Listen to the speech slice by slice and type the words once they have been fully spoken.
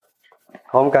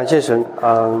好，我们感谢神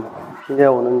今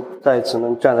天我们再一次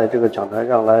能站在这个講台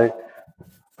上來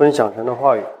分享神的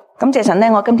話語。感謝神呢，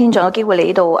我今天仲有機會嚟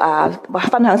呢度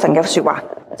分享神嘅說話。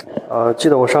記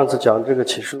得我上次講這個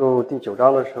啟示錄第9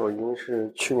章的時候，已經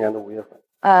是去年的5月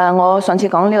份。我上次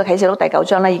講呢個啟示錄第9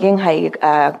章呢，已經係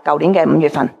舊年嘅5月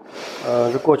份。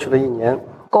是過去的一年。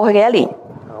過去嘅一年。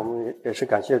我們也是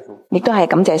感謝主。亦都係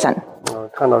感謝神。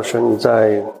看到神你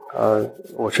在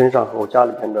我身上和我家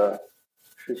裏邊的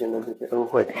實行的這些恩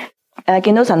惠。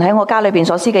見到神喺我家裏邊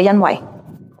所施嘅恩惠。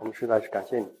我們實在是感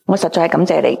謝你。我實在係感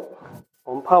謝你。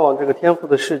我們盼望這個天父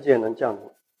的世界能降臨。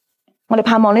我哋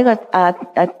盼望呢個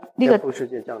天父世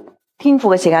界降臨。天父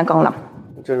嘅時間降臨。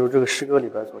正如這個詩歌裏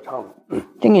邊所唱的。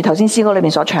正如頭先詩歌裏邊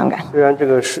所唱嘅。雖然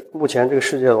目前這個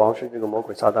世界的王是這個魔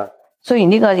鬼撒旦。雖然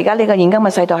而家呢個現今嘅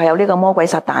世代係有呢個魔鬼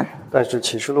撒旦。但是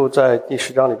啟示錄在第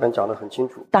10章裏邊講得很清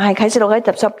楚。但係啟示錄喺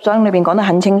第10章裏邊講得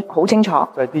好清楚。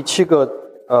在第7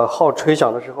個號吹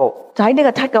響的時候。就喺呢個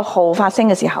7個號發聲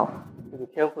嘅時候。這個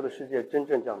天父的世界真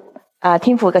正降臨。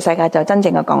天父嘅世界就真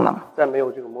正嘅降臨。再沒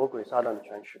有這個魔鬼撒旦的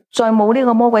權勢。再冇呢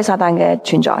個魔鬼撒旦嘅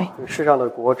存在。世上的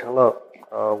國成了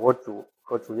我主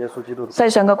和主耶穌基督的國。世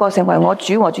上嘅國成為我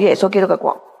主和主耶穌基督嘅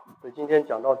國。所以今天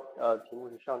講到題目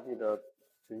是上帝的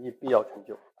旨意必要成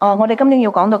就。我哋今天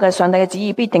要講到嘅上帝嘅旨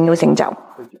意必定要成就。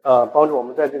幫助我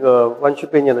們在這個彎曲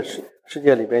悖逆的世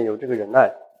界裏邊有這個忍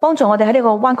耐。幫助我哋喺呢個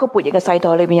彎曲悖逆嘅世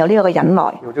代裏邊有呢個忍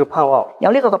耐。有這個盼望。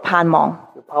有呢個嘅盼望。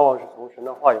盼望是從神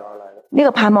的話語而來的。呢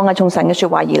個盼望係從神嘅說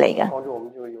話而嚟嘅。幫助我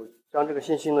們就有將這個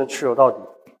信心能持守到底。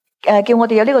叫我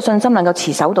哋有呢個信心能夠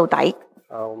持守到底。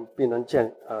我們必能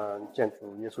見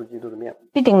主耶穌基督的面。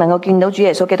必定能夠見到主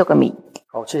耶穌基督嘅面。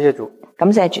好，謝謝主。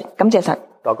感謝主，感謝神。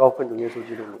禱告奉主耶穌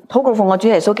基督的名。禱告奉我主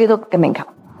耶穌基督嘅名求。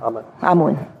阿門。阿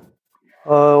門。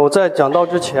我在講道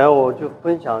之前，我就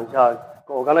分享一下，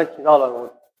我剛才提到了，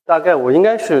大概我應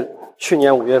該是去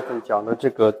年5月份講的這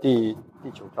個第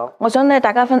9章。我想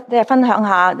大家分享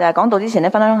下，講道之前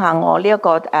分享下我呢一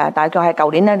個大概係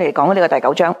舊年嚟講呢個第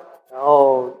9章。然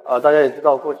後大家也知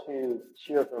道，過去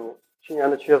去年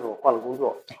的7月份我換了工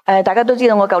作。大家都知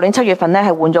道我舊年7月份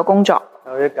係換咗工作。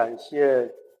然後也感謝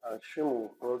師母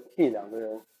和 Key 兩個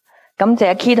人。感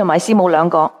謝 Key 同埋師母兩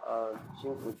個。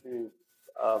辛苦去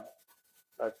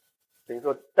等於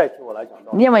說代替我來講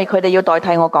道。因為佢哋要代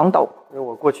替我講道。因為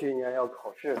我過去一年要考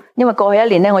試。因為過去一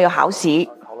年呢，我要考試。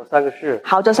考了3個試。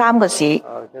考咗3個試。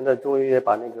現在終於也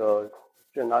把那個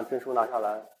證書拿下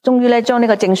來。終於呢，將呢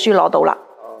個證書攞到啦。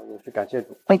也是感謝主。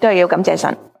我亦都係要感謝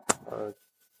神。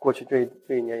過去這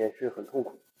一年也是很痛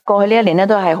苦。過去呢一年呢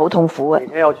都係好痛苦嘅。每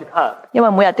天要去看。因為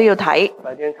每日都要睇。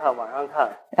白天看，晚上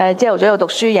看。朝頭早要讀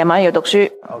書，夜晚要讀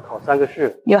書。要考3個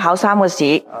試。要考3個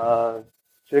試。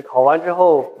所以考完之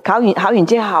後。考完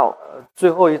之後。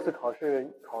最後一次考試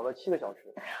考了7個小時。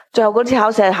最後嗰次考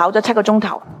試係考咗7個鐘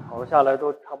頭。考下來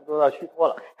都差不多要虛脫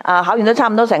了。考完都差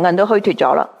唔多成個人都虛脫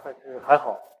咗啦。但是還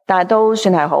好。但係都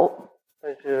算係好。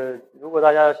但是如果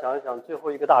大家想一想最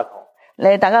後一個大考。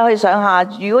大家可以想下，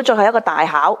如果最後一個大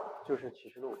考，就是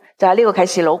啟示錄，就係呢個啟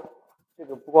示錄。這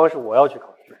個不光是我要去考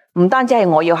試，唔單止係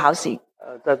我要考試，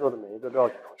在座的每一個都要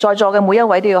去考試。在座嘅每一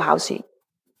位都要考試，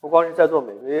不光是在座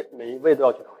每一位都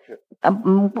要去考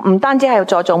試。唔單止係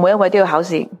在座每一位都要考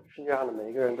試，世界上的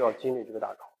每一個人都要經歷這個大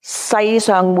考。世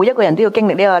上每一個人都要經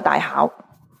歷呢個大考。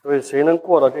所以誰能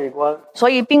過到這一關？所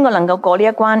以邊個能夠過呢一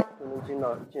關？就能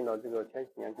進到這個千禧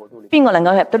年國度裏。邊個能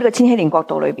夠入到呢個千禧年國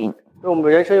度裏邊？所以我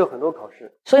們人生有很多考試。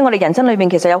所以我哋人生裏邊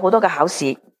其實有好多嘅考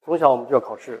試。從小我們就要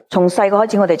考試。從細個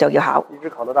開始我哋就要考。一直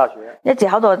考到大學。一直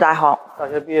考到大學。大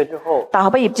學畢業之後。大學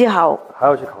畢業之後。還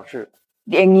要去考試。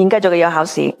仍然繼續要考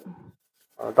試。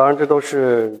當然這都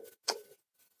是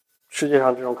世界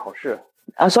上這種考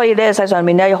試。所以呢世上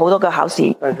面呢有好多嘅考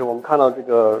試。但是我們看到這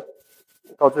個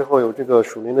到最後有這個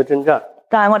屬靈的征戰。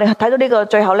但係我哋睇到呢個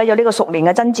最後咧有呢個屬靈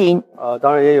嘅爭戰。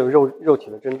當然也有肉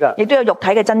體的征戰。亦都有肉體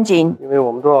嘅爭戰。因為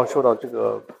我們都要受到這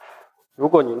個，如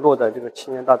果你落在這個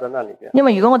7年大災難裏邊。因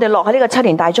為如果我哋落喺呢個7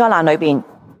年大災難裏邊，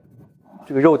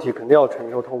這個肉體肯定要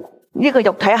承受痛苦。呢個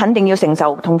肉體肯定要承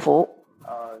受痛苦。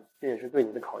這也是對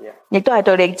你的考驗。亦都係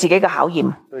對你自己嘅考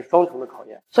驗。對雙重的考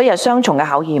驗。所以係雙重嘅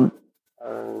考驗。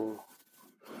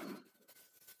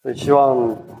所以希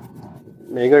望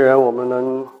每個人我們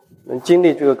能經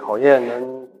歷這個考驗，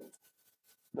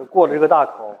能過這個大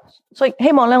考。所以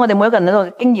希望呢，我哋每一個人都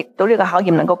經歷到呢個考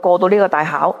驗，能夠過到呢個大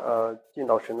考。進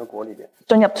到神的國裏邊。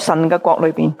進入神嘅國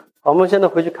裏邊。好，我們現在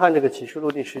回去看這個啟示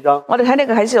錄第10章。我哋睇呢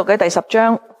個啟示錄嘅第10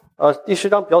章。第10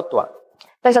章比較短。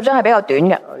第10章係比較短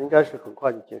嘅。應該是很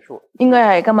快就結束。應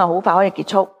該係今日好快可以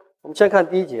結束。我們先看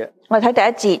第1節。我哋睇第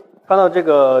1節。看到這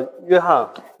個約翰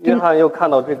又看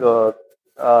到這個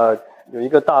有一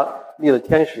個立的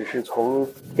天使是从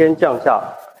天降下，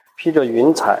披着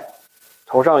云彩，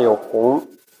头上有红，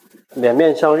脸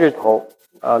面像日头，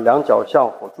两脚像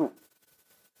火柱。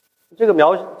这个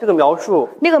描述，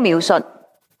呢個描述，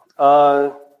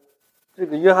这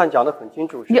个約翰講得很清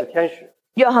楚，是個天使。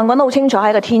約翰講得好清楚，係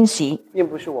一個天使，並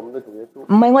不是我們的主耶穌。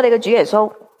唔係我哋嘅主耶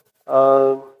穌。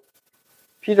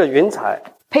披着雲彩。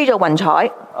披着雲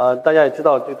彩。大家也知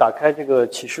道，就打開這個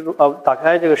啟示錄，打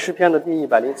開這個詩篇的第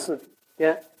104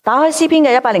篇。打開詩篇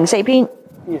嘅104篇。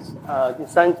第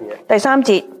3節。第3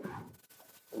節。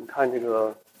我們看這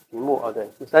個題目對，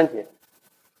第3節。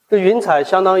這雲彩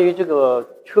相當於這個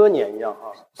車輦一樣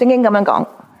哈。聖經咁樣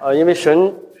講。因為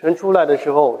神出來的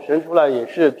時候，神出來也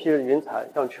是披着雲彩，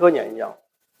像車輦一樣。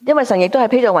因為神亦都係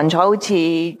披着雲彩，好似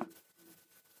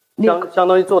相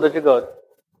當於坐的這個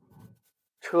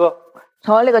車。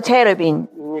坐喺呢個車裏邊。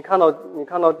你看到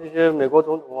這些美國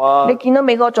總統啊，你見到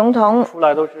美國總統出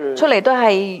來都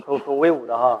係很威武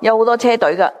的哈，有好多車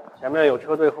隊㗎。前面有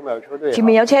車隊，後面有車隊。前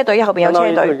面有車隊，後邊有車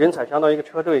隊。相當於這個雲彩相當於一個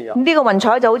車隊一樣。呢個雲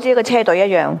彩就好似一個車隊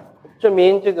一樣。證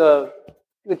明這個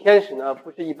天使呢，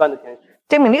不是一般的天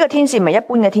使。證明呢個天使唔係一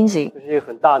般嘅天使。就是一個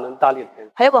很大能大力的天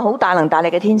使。係一個好大能大力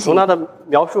嘅天使。從他的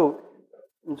描述，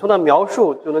你從他描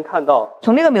述就能看到。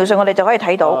從呢個描述我哋就可以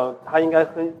睇到。他應該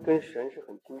跟神是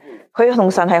很親近的。佢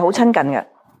同神係好親近嘅。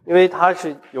因為他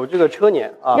是有這個車輦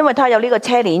啊，因為他有呢個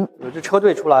車輦，有支車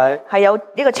隊出來，係有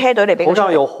呢個車隊嚟俾佢。頭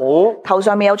上有紅，頭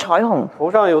上面有彩虹。頭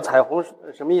上有彩虹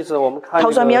什麼意思？我們看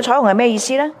頭上面有彩虹係咩意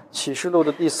思呢？啟示錄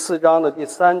的第4章的第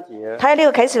3節。睇下呢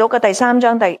個啟示錄嘅第4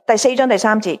章第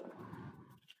3節。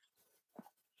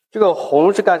這個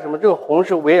紅是幹什麼？這個紅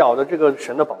是圍繞着這個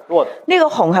神的寶座的。呢個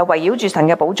紅係圍繞住神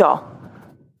嘅寶座，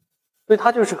所以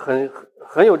他就是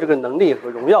很有這個能力和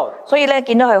榮耀的。所以咧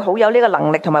見到佢好有呢個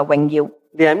能力同埋榮耀。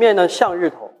臉面呢像日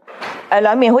頭，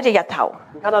兩面好似日頭。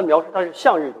你看他描述他是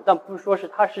像日頭，但不是說是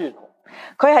他是日頭。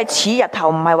佢係似日頭，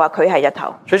唔係話佢係日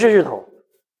頭。誰是日頭？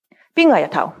邊個係日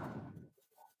頭？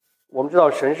我們知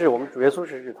道神是我們主耶穌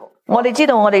是日頭。我哋知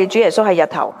道我哋主耶穌係日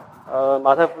頭。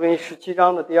馬太福音17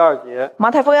章的第2節。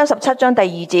馬太福音17章第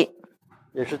2節。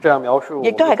也是這樣描述。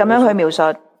亦都係咁樣去描述。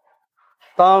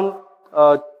當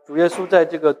主耶穌在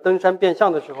這個登山變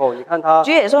相的時候，你看他。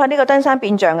主耶穌喺呢個登山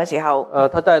變像嘅時候。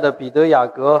他帶着彼得、雅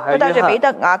各，還有約翰。佢帶住彼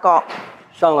得、雅各。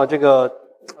上了這個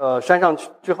山上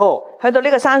之後。去到呢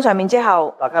個山上面之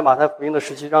後。打開馬太福音的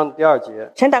17章第2節。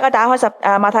請大家打開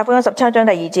馬太福音17章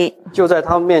第2節。就在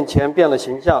他們面前變了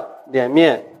形象，臉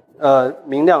面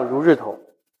明亮如日頭。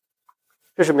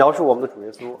這是描述我們的主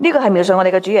耶穌。呢個係描述我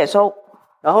哋嘅主耶穌。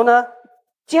然後呢？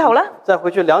之後呢？再回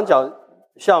去兩腳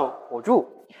像火柱。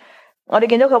我哋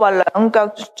見到佢話兩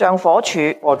腳像火柱。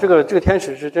哦，這個天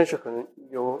使真是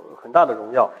有很大的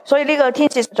榮耀。所以呢個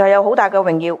天使就有好大嘅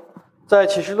榮耀。在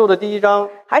啟示錄的第1章。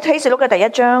喺啟示錄嘅第1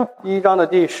章。第1章的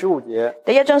第15節。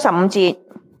第1章15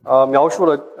節。描述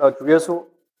了主耶穌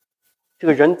這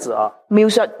個人子啊。描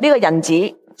述呢個人子。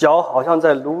腳好像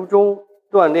在爐中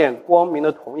鍛煉光明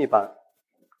的銅一般。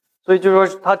所以就是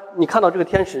說你看到這個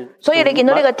天使，所以你見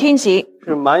到呢個天使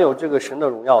是蠻有這個神的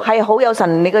榮耀的，係好有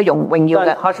神呢個榮耀嘅。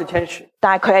但他是天使，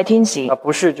但係佢係天使，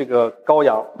不是這個羔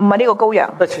羊，唔係呢個羔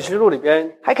羊。在啟示錄裏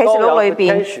邊，喺啟示錄裏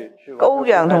邊，羔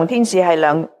羊同天使係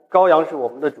兩。羔羊是我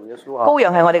們的主耶穌啊，羔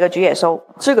羊係我哋嘅主耶穌。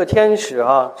這個天使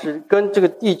啊，是跟這個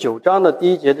第9章的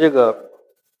第1節這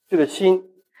個星，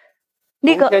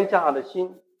從天降下的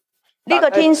星。呢個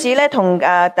天使咧，同第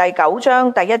9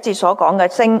章第1節所講嘅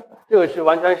星，這個是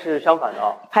完全是相反的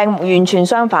啊，係完全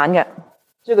相反嘅。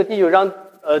這個第9章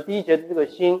第1節的這個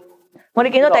星，我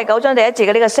哋見到第9章第1節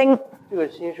嘅呢個星，這個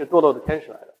星是墮落的天使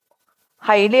來的，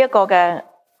係呢一個嘅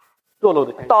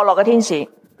墮落嘅天使，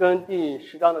跟第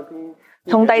10章的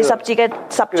同第10節嘅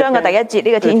10章嘅第1節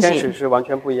呢個天使是完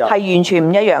全不一樣，係完全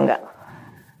唔一樣嘅。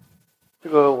這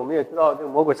個我們也知道，這個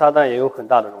魔鬼撒旦也有很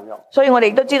大的榮耀。所以我哋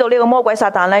亦都知道呢個魔鬼撒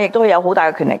旦咧，亦都有好大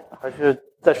嘅權力。還是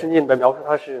在聖經裏面描述，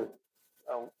它是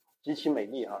極其美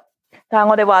麗啊。但係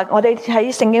我哋話，我哋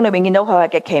喺聖經裏面見到佢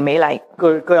係極其美麗。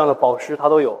各樣嘅寶石，它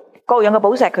都有。各樣嘅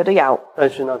寶石佢都有。但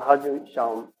是呢，他就想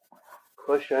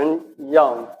和神一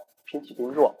樣平起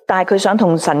平坐。但係佢想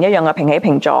同神一樣嘅平起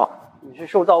平坐。你是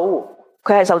受造物，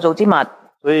佢係受造之物。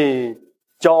所以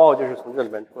驕傲就是從這裏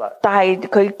面出來。但係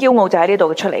佢驕傲就喺呢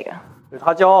度出嚟嘅。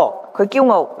他驕傲，佢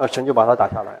驕傲，神就把他打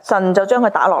下來，神就將佢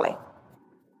打落嚟。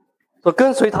所以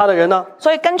跟隨他的人呢？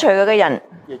所以跟隨佢嘅人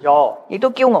也驕傲，亦都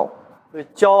驕傲。所以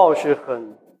驕傲是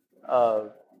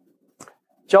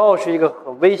驕傲是一個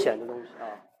很危險的東西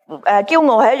啊。驕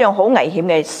傲係一樣好危險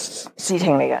嘅事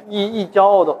情嚟嘅。一驕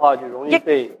傲的話就容易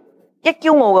被一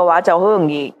驕傲嘅話就好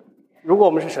容易。如果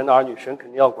我們是神的兒女，神肯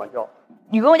定要管教。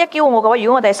如果我一驕傲嘅話，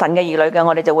如果我哋係神嘅兒女嘅，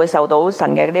我哋就會受到神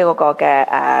嘅呢個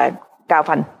嘅教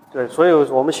訓。對，所以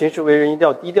我們行事為人一定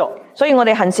要低調。所以我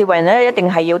哋行事為人咧，一定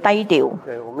係要低調。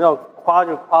對，我們要誇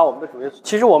就誇我們的主耶穌。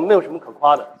其實我們沒有什麼可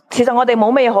誇的。其實我哋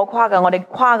冇咩可誇嘅，我哋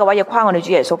誇嘅話要誇我哋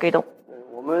主耶穌基督。對，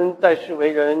我們在世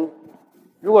為人，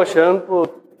如果神不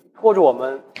拖住我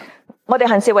們，我哋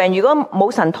行事為人，如果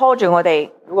冇神拖住我哋，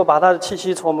如果把他的氣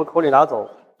息從我們口裏拿走，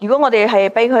如果我哋係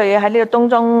俾佢喺呢個當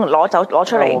中攞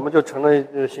出嚟，我們就成了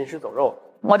行屍走肉。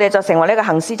我哋就成為呢個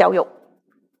行屍走肉。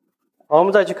好，我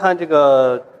們再去看這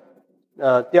個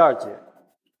第二節。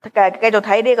繼續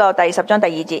睇呢個第10章第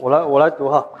2節。我來讀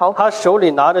哈。好，他手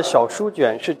裏拿着小書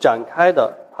卷是展開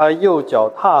的，他右腳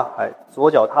踏海，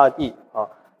左腳踏地啊。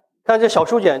看這小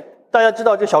書卷，大家知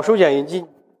道這小書卷已經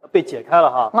被解開了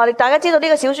哈。我哋大家知道呢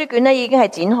個小書卷呢已經係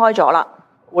展開咗啦。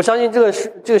我相信這個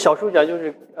小書卷就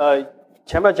是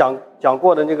前面講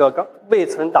過的那個未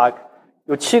曾打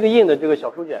有7個印的這個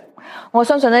小書卷。我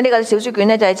相信呢個小書卷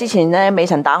呢就係之前呢未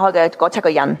曾打開嘅嗰7個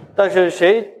印。但是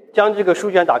誰將這個書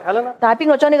卷打開了呢？但係邊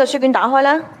個將呢個書卷打開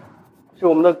呢？是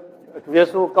我們的主耶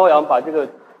穌羔羊把這個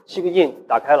7個印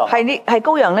打開了。係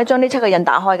羔羊呢將呢7個印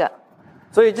打開嘅。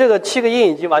所以這個7個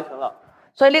印已經完成了。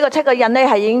所以呢個7個印呢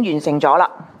係已經完成咗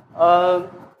啦。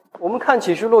我們看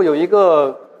啟示錄有一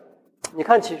個，你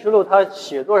看啟示錄它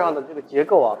寫作上的這個結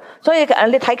構啊。所以你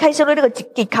睇啟示錄呢個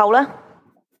結構呢，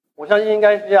我相信應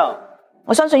該是這樣。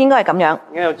我相信應該係咁樣。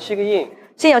應該有7個印，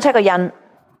先有7個印。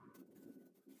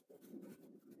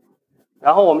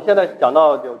然後我們現在講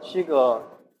到有7個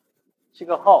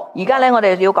號。而家呢，我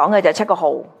哋要講嘅就係7個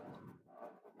號。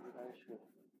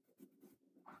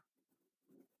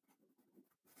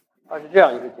它是這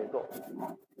樣一個結構。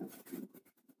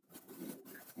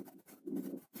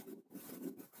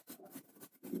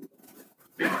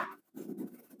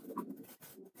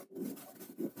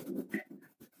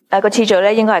個次序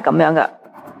咧應該係咁樣嘅。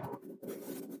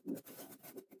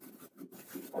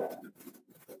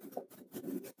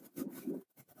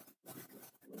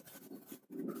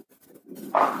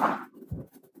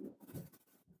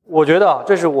我覺得啊，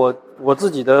這是我自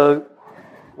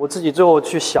己最後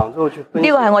去想，最後去分析。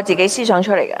呢個係我自己思想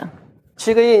出嚟嘅。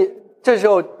7個印，這時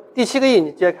候第7個印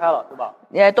已經揭開了，對吧？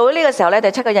到咗呢個時候咧，第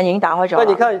7個印已經打開咗。那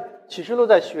你看啟示錄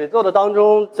在寫作的當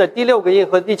中，在第6個印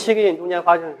和第7個印中間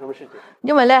發生什麼事情？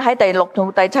因為咧喺第6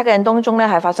同第7個印當中咧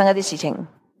係發生一啲事情。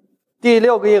第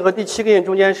6個印和第7個印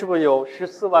中間是不是有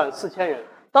144000人？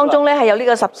當中咧係有呢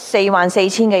個144000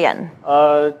嘅人。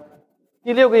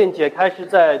第6個印解開是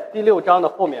在第6章的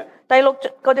後面。第6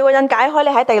個印解開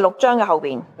咧喺第6章嘅後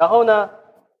邊。然後呢？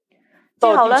之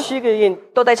後咧？到第7個印，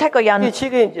到第7個印。第7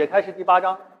個印解開是第8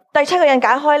章。第7個印解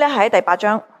開咧係喺第8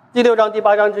章。第6章、第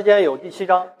8章之間有第7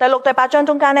章。第6、第8章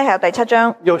中間咧係有第7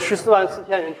章。有144000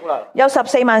人出來了。有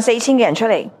144000嘅人出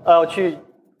嚟。去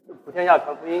普天下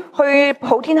傳福音。去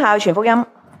普天下去傳福音。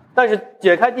但是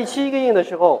解開第7個印的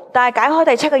時候。但係解開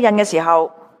第7個印嘅時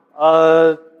候。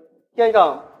天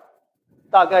上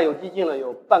大概有接近了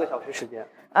有半個小時時間。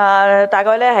大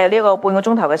概咧係呢個半個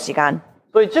鐘頭嘅時間。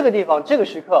所以這個地方，這個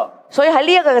時刻。所以喺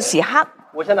呢一個嘅時刻。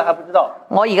我現在還不知道。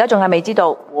我而家仲係未知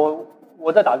道。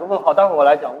我再打個問號，待會我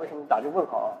來講為什麼打這個問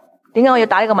號啊？點解我要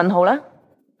打呢個問號呢？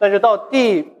但是到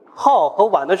第號和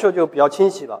碗的時候就比較清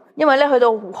晰了。因為咧去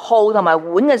到號同埋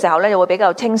碗嘅時候咧就會比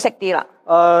較清晰啲啦。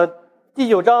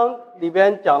第9章裏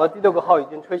邊講了第6個號已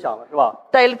經吹響了，是吧？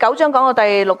第9章講到第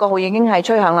6個號已經係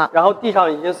吹響啦。然後地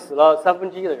上已經死了1/3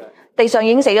的人。地上已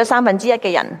經死咗1/3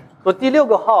嘅人。所以第6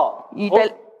個號，而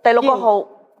第6個號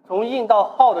從印到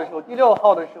號的時候，第6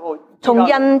號的時候，從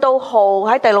印到號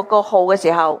喺第6個號嘅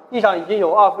時候，地上已經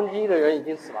有1/2的人已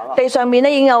經死完了。地上面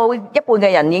咧已經有一半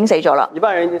嘅人已經死咗啦。一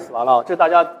半人已經死完了，這大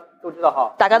家都知道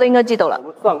哈。大家都應該知道啦。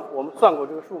我們算過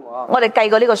這個數目啊。我哋計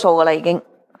過呢個數噶啦，已經。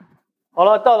好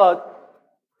了，到了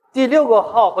第6個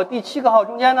號和第7個號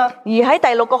中間呢？而喺第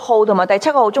6個號同埋第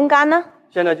7個號中間呢？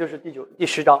現在就是第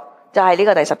10章。就係呢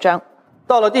個第10章。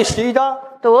到了第11章。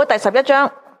到咗第11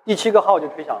章。第7個號就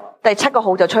吹響了。第7個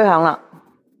號就吹響啦。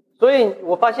所以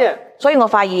我發現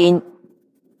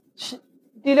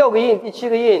第6個印、第7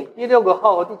個印、第6個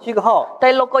號和第7個號。第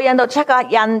6個印到7個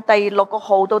印，第6個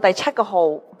號到第7個號。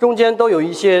中間都有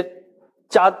一些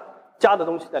加的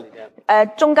東西在裏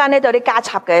面。中間呢都有啲加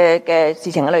插嘅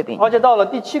事情喺裏邊。而且到了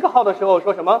第7個號的時候，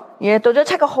說什麼？而到咗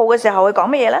7個號嘅時候，佢講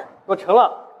乜嘢咧？說成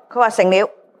了。佢話成了。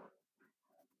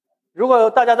如果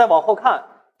大家再往後看，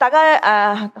大家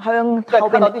向再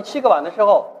看到第7個碗的時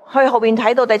候，去後邊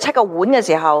睇到第7個碗嘅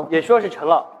時候，也說是成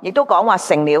了，亦都講話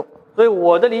成了。所以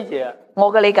我的理解，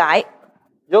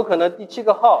有可能第7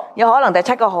個號，有可能第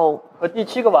7個號和第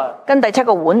7個碗跟第7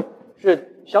個碗是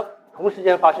同時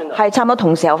間發生的，係差唔多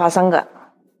同時候發生嘅。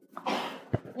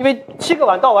因為7個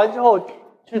碗倒完之後，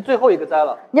是最後一個災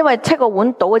了。因為7個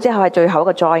碗倒咗之後係最後一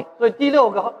個災。所以第六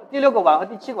個碗和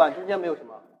第7個碗之間沒有什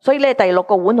麼。所以咧第6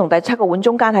個碗同第7個碗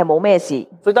中間係冇咩事。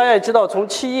所以大家也知道，從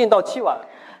7印到7碗，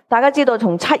大家知道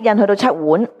從7印去到7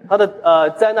碗，它的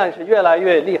災難是越來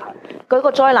越厲害。嗰個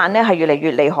災難咧係越嚟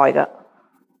越厲害嘅。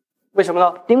為什麼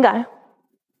呢？點解？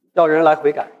要人來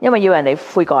悔改。因為要人嚟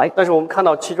悔改。但是我們看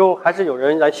到其中還是有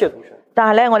人來褻瀆神。但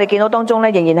係咧，我哋見到當中咧，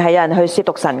仍然係有人去褻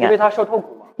瀆神嘅。因為他受痛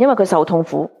苦嘛。因為佢受痛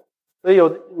苦。所以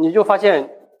你就發現，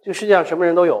這個世界上什麼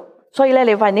人都有。所以咧，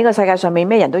你發現呢個世界上面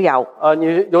咩人都有。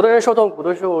你有的人受痛苦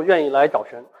的時候願意來找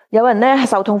神。有人咧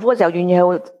受痛苦嘅時候願意去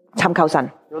尋求神。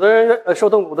有的人受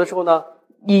痛苦的時候呢？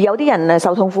而有啲人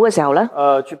受痛苦嘅時候咧，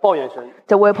去抱怨神，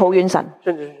就會抱怨神，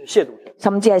甚至是褻瀆神，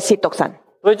甚至係褻瀆神。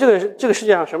所以這個世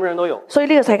界上什麼人都有。所以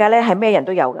呢個世界咧係咩人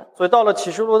都有嘅。所以到了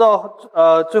啟示錄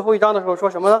到最後一章的時候，說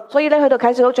什麼呢？所以咧去到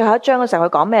啟示錄最後一章嘅時候，佢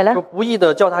講咩咧？說不義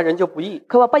的叫他仍舊不義。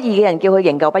佢話不義嘅人叫佢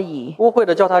仍舊不義。污穢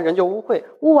的叫他仍舊污穢。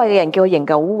污穢嘅人叫佢仍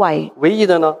舊污穢。唯一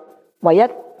的呢？唯一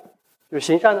就是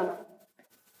行善的呢？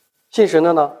信神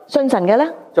的呢？信神嘅咧？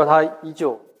叫他依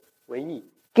舊為義。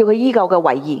叫佢依舊嘅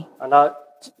為義。讓他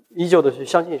依舊的去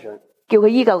相信神。叫佢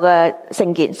依舊嘅聖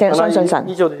潔，相信神。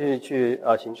依舊的去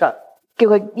行善。叫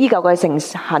佢依舊嘅行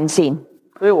善。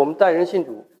所以我們帶人信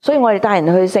主。所以我哋帶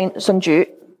人去信主。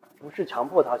不是強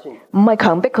迫他信主。唔係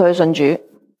強迫佢去信主。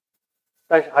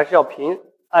但是還是要憑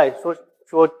愛說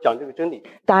講這個真理。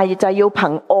但係就係要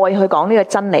憑愛去講呢個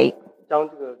真理。將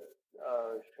這個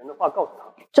神的話告訴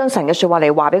他。將神嘅說話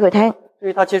嚟話俾佢聽。至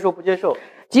於他接受不接受。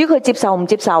至於佢接受唔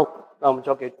接受。那我們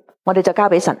交給主。我哋就交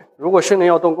俾神。如果聖靈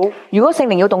要動工。如果聖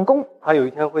靈要動工。他有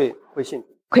一天會信。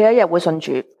佢有一日會信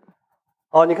主。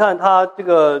好，你看他這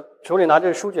個手裏拿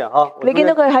着書卷哈。你見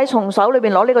到佢喺從手裏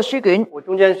邊攞呢個書卷。我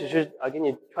中間只是給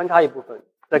你穿插一部分，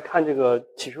在看這個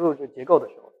啟示錄這個結構的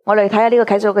時候。我哋睇下呢個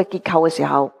啟示錄嘅結構嘅時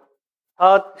候。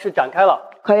它是展開了。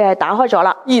佢係打開咗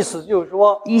啦。意思就是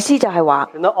說。意思就係話。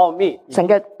神的奧秘。神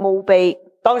嘅奧秘。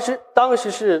當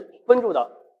時是封住的。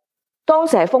當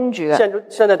時係封住嘅。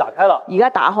現在打開了。而家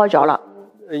打開咗啦。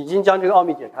已經將這個奧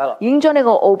秘解開了。已經將呢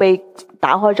個奧秘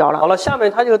打開咗啦。好了，下面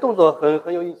他這個動作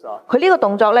很有意思啊。佢呢個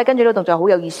動作咧，跟住呢個動作好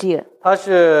有意思嘅。他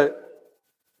是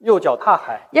右腳踏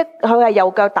海。佢係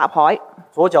右腳踏海。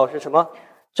左腳是什麼？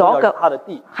左腳踏的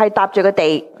地。係踏住個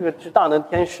地。這個是大能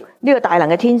天使。呢個大能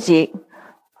嘅天使。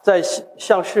在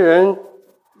向世人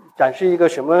展示一個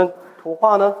什麼圖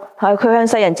畫呢？係佢向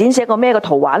世人展示一個咩嘅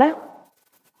圖畫咧？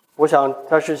我想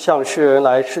他是向世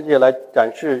界來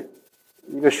展示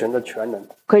一個神的全能。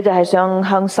佢就係想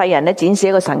向世人咧展示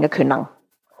一個神嘅權能。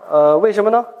為什麼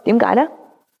呢？點解呢？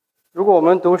如果我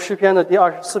們讀詩篇的第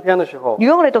24篇的時候，如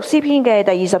果我哋讀詩篇嘅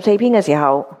第24篇嘅時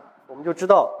候，我們就知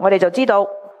道，我哋就知道。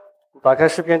打開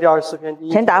詩篇第24篇第一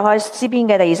節。請打開詩篇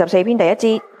嘅第24篇第1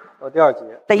節。第2節。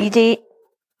第2節。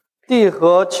地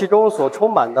和其中所充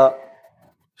滿的，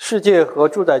世界和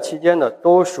住在其間的，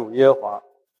都屬耶和華。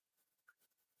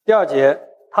第2節，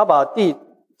他把地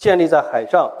建立在海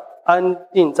上，安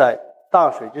定在大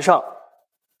水之上。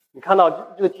你看到這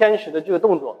個天使的這個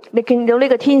動作，你見到呢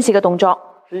個天使嘅動作，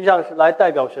實際上是來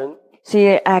代表神，其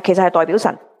實係代表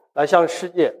神，來向世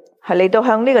界，係嚟到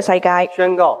向呢個世界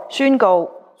宣告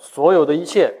所有的一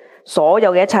切，所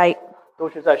有嘅一切都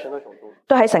是在神的手中，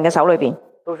都喺神嘅手裏邊，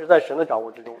都是在神的掌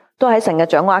握之中，都喺神嘅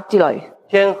掌握之內。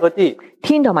天和地，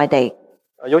天同埋地，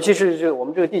尤其是我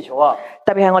們這個地球啊，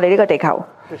特別係我哋呢個地球，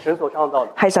是神所創造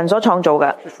的，係神所創造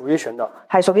嘅，是屬於神的，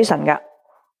係屬於神嘅。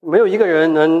沒有一個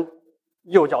人能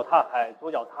右腳踏海，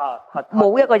左腳踏，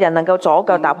冇一個人能夠左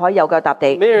腳踏海，右腳踏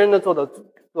地，沒人能做到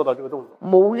這個動作，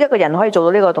冇一個人可以做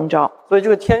到呢個動作。所以這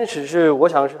個天使我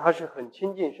想他是很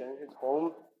親近神，是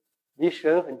從離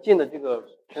神很近的這個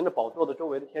神的寶座的周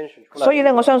圍的天使出來。所以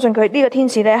呢，我相信佢呢個天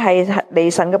使呢係離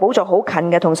神嘅寶座好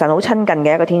近嘅，同神好親近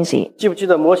嘅一個天使。記不記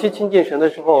得摩西親近神的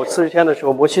時候，40天的時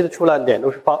候，摩西出來臉都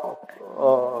是發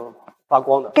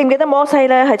光的。記唔記得摩西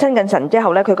呢係親近神之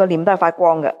後呢，佢個臉都係發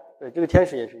光嘅。對，這個天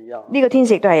使也是一樣。呢個天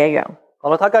使亦都係一樣。好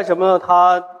了，他幹什麼呢？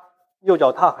他右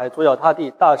腳踏海，左腳踏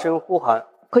地，大聲呼喊。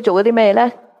佢做咗啲咩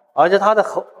呢？而且他的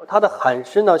喊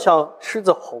聲呢，像獅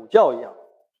子吼叫一樣。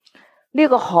呢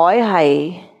個海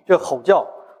係就吼叫，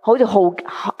好似嚎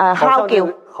叫，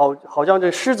好像這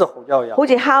獅子吼叫一樣，好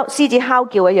似獅子嚎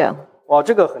叫一樣。哇，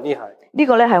這個很厲害。呢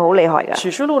個咧係好厲害嘅。啟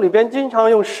示錄裏邊經常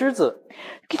用獅子。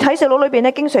啟示錄裏邊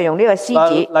咧經常用呢個獅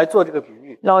子來做這個比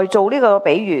喻，來做呢個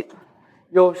比喻。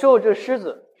有時候這獅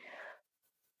子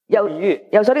有時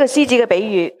候呢個獅子嘅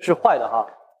比喻是壞的哈，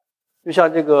就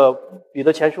像這個彼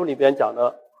得前書裏邊講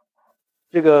的，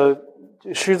這個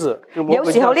獅子。有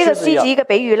時候呢個獅子嘅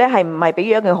比喻咧係唔係比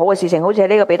喻一件好嘅事情，好似喺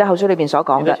呢個彼得後書裏邊所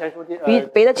講嘅。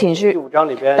彼得前書第5章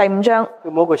裏邊，第5章，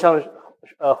魔鬼像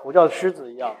吼叫獅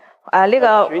子一樣。呢個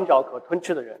尋找可吞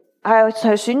吃的人。係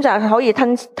選擇可以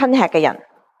吞吃嘅人。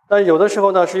但有的時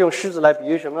候呢，是用獅子來比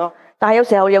喻什麼呢？但係有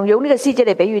時候用呢個獅子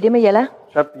嚟比喻啲乜嘢咧？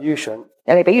來比喻神。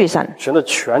嚟比喻神。神的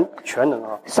全能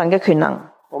啊。神嘅權能。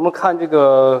我們看這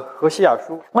個何西亞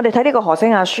書。我哋睇呢個何西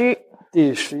亞書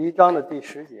第11章的第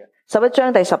10節。11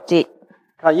章第10節。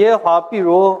看耶和華必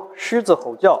如獅子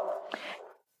吼叫，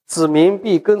子民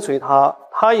必跟隨他，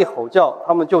他一吼叫，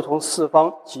他們就從四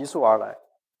方急速而來。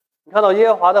你看到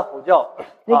耶和華的吼叫，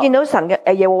你見到神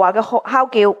嘅耶和華嘅嚎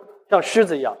叫，像獅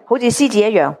子一樣，好似獅子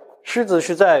一樣。獅子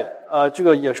是在這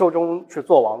個野獸中是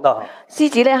作王的哈。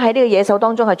獅子咧喺呢個野獸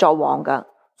當中係作王噶。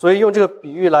所以用這個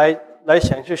比喻來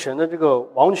顯示神的這個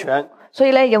王權。所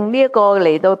以咧用呢一個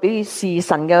嚟到表示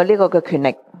神嘅呢個嘅權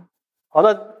力。好，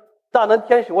那大能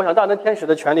天使，我想大能天使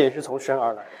的權力也是從神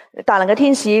而來。大能嘅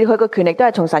天使佢個權力都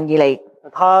係從神而嚟。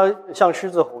他像獅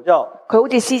子吼叫，佢好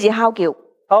似獅子嚎叫。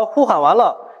他呼喊完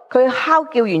了，佢嚎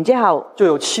叫完之後，就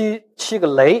有七個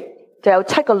雷，就有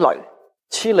7個雷，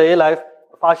七雷來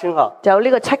發聲哈，就有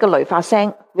呢個7個雷發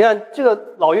聲。你看這個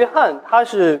老約翰，他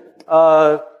是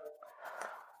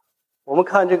我們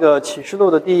看這個啟示錄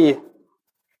的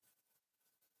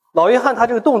老約翰他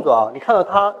這個動作啊，你看到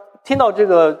他聽到這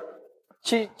個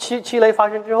七雷發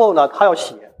聲之後呢，他要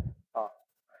寫啊。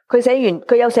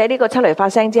佢有寫呢個7雷發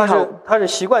聲之後，他是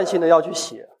習慣性的要去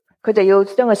寫，佢就要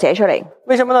將佢寫出嚟。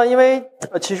為什麼呢？因為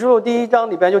啟示錄第1章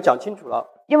裏邊就講清楚了。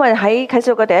因為喺啟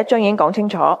示錄嘅第1章已經講清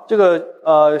楚，這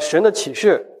個神的啟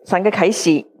示，神嘅啟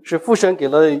示是父神給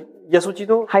了耶穌基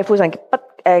督，係父神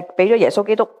俾咗耶穌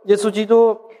基督，耶穌基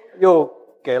督又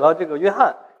給了這個約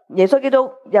翰，耶穌基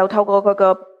督又透過佢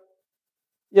個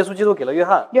耶穌基督給了約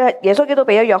翰，耶穌基督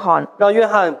俾咗約翰，讓約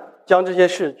翰將這些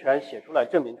事全寫出來，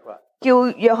證明出來，叫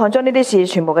約翰將呢啲事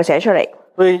全部嘅寫出嚟。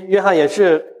所以約翰也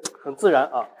是很自然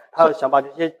啊，他想把這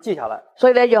些記下來。所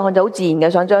以咧，約翰就好自然嘅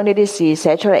想將呢啲事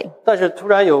寫出嚟。但是突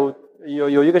然有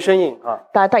一個聲音啊，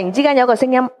但係突然之間有一個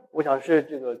聲音，我想是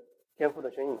這個天父的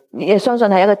聲音，你也相信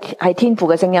係天父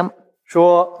嘅聲音，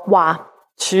說話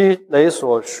七雷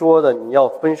所說的你要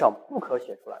分上，不可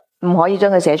寫出來，唔可以將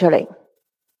佢寫出嚟。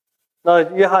那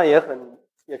約翰也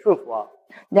順服啊，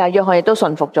約翰亦都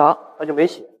順服咗，他就沒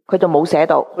寫，佢就冇寫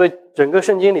到。所以整個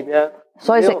聖經裏邊，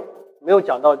所以沒有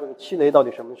講到這個七雷到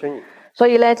底什麼聲音。所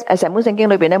以咧，成本聖經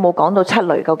裏邊咧冇講到7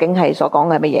雷究竟係所講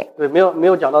嘅係乜嘢。對，沒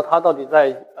有講到他到底在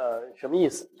什麼意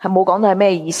思。係冇講到係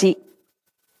咩意思。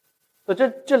所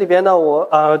以這裏邊呢，我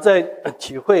在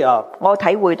體會啊，我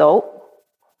體會到，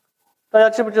大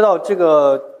家知不知道這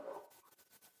個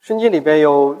聖經裏邊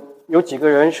有幾個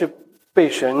人是被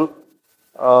神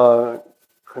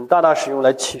很大大使用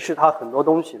來啟示他很多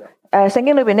東西的。聖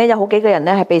經裏邊咧有好幾個人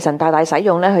咧係被神大大使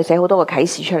用咧去寫好多個啟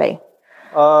示出嚟。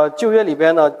舊約裏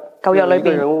邊呢，舊約裏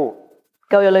邊人物，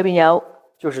舊約裏邊有，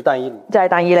就是但以理，就係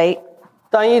但以理。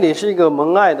但以理是一個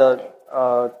蒙愛的，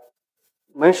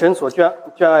蒙神所眷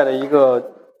愛的一個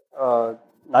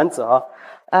男子啊。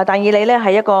但以理咧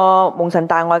係一個蒙神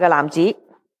大愛嘅男子。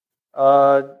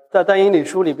在但以理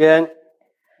書裏邊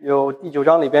有第9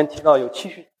章裏邊提到有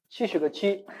70個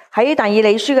七。喺但以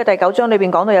理書嘅第9章裏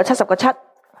邊講到有70個七。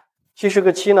70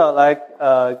個七呢，來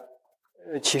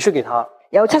啟示給他。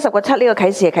有70個7呢個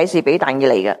啟示係啟示俾但以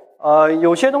理嘅。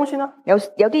有些東西呢，有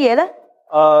啲嘢咧，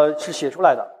是寫出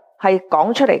來的，係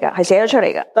講出嚟嘅，係寫咗出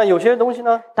嚟嘅。但有些東西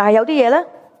呢，但係有啲嘢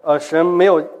咧，神沒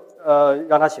有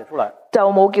讓他寫出來，就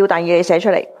冇叫但以理寫出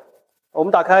嚟。我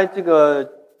們打開這個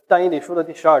但以理書的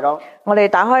第12章。我哋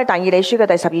打開但以理書嘅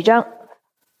第12章。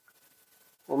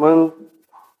我們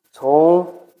從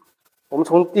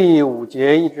第5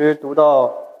節一直讀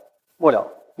到末了。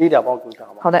Lydia幫我讀一下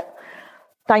好嗎？好的。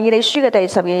但以理書嘅第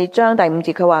12章第5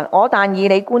節，佢話：我但以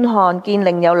理觀看，見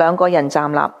另有2個人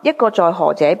站立，一個在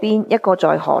河這邊，一個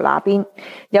在河那邊。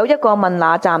有一個問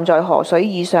那站在河水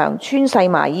以上穿細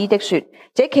麻衣的說：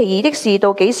這奇異的事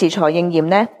到幾時才應驗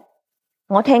呢？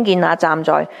我聽見那站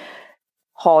在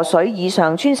河水以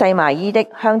上穿細麻衣的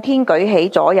向天舉起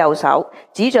左右手，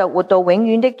指着活到永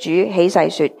遠的主起誓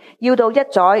說：要到1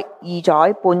載、2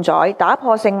載、半載，打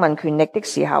破聖民權力的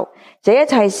時候，這一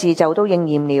切事就都應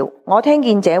驗了。我聽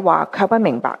見這話卻不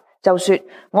明白，就說：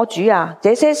我主啊，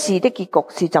這些事的結局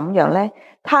是怎樣呢？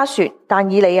他說：但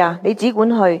以理啊，你只管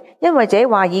去，因為這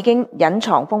話已經隱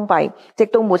藏封閉，直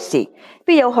到末時，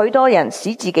必有許多人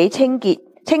使自己清淨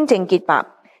潔白，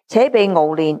且被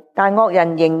熬煉，但惡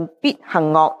人仍必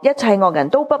行惡，一切惡人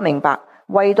都不明白，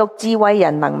唯獨智慧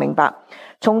人能明白。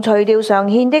從除掉常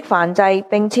獻的燔祭，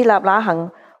並設立那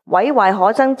行毀壞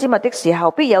可憎之物的時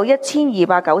候，必有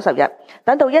1290日，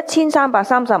等到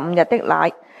1335日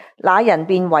的那人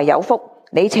便為有福。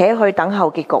你且去等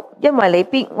候結局，因為你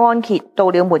必安歇，到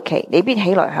了末期，你必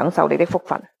起來享受你的福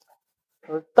分。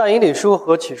但以理書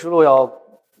和啟示錄要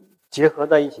結合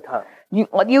在一起看。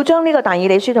我要將呢個但以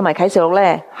理書同埋啟示錄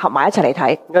咧合埋一齊嚟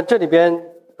睇。你看這裏邊，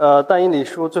但以理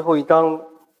書最後一章，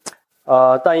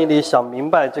但以理想明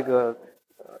白這個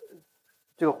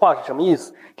話是什麼意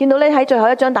思。見到咧喺最後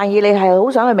一章，但以理係好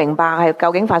想去明白係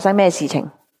究竟發生咩事情。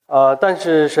但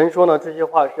是神說呢，這些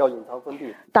話是要隱藏封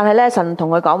閉。但係咧，神同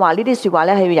佢講話呢啲說話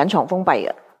咧係要隱藏封閉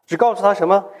嘅。只告訴他什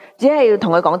麼？只係要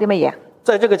同佢講啲乜嘢？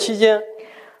在這個期間，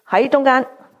喺中間，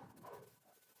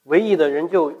為義的人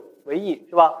就為義，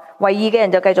是吧？為義嘅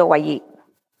人就繼續為義。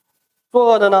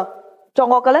作惡的呢？作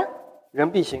惡嘅咧？人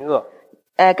必行惡。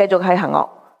繼續係行惡。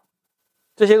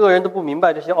這些惡人都不明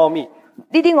白這些奧秘。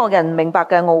呢啲惡人明白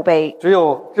嘅奧秘，只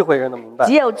有智慧人能明白。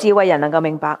只有智慧人能夠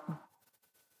明白。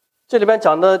這裏邊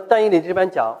講的但以理這邊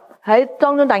講喺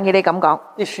當中，但以理咁講，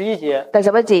第11節，第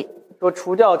11節說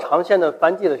除掉長獻的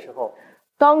燔祭的時候，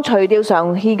當除掉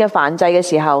常獻嘅燔祭嘅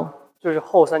時候，就是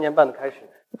後3年半的開始，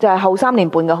就係後3年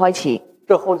半嘅開始。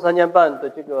這後3年半的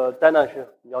這個災難是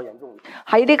比較嚴重的。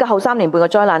喺呢個後3年半嘅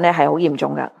災難咧係好嚴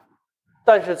重㗎。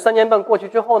但是3年半過去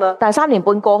之後呢？但係3年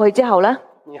半過去之後咧，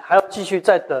你還要繼續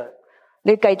再等。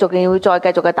你繼續要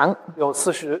再繼續嘅等。有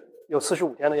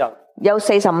45天的樣子。有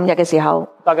45日嘅時候。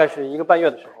大概是1個半月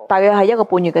的時候。大約係1個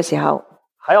半月嘅時候。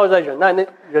還要再忍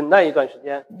耐一段時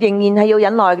間。仍然係要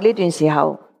忍耐呢段時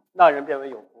候。那人變為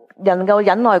有福。能夠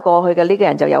忍耐過去嘅呢個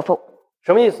人就有福。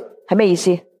什麼意思？係咩意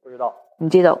思？不知道。唔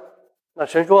知道。那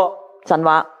神說，神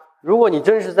話，如果你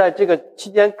真是在這個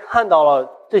期間看到了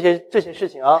這些事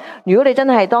情啊，如果你真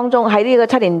係當中喺呢個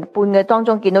7年半嘅當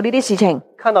中見到呢啲事情，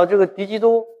看到這個敵基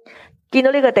督，見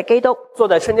到呢個敵基督坐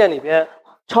在聖殿裏邊，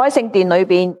坐喺聖殿裏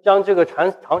邊，將這個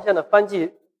長獻的燔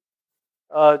祭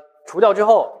除掉之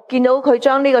後，見到佢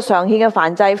將呢個常獻嘅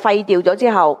燔祭廢掉咗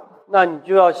之後，那你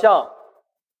就要像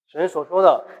神所說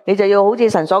的，你就要好似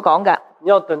神所講嘅，你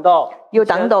要等到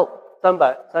1335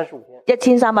天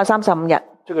1335日，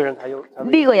這個人才有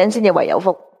呢個人先至為有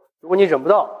福。如果你忍不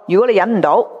到，如果你忍唔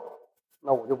到，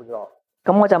那我就不知道。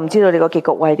咁我就唔知道你個結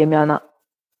局會係點樣啦。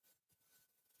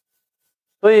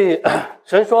所以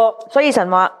神說，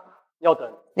要等，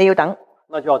你要等，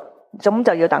那就要等，咁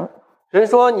就要等。神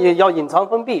說你要隱藏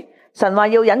封閉，神話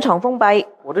要隱藏封閉，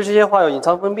我的這些話要隱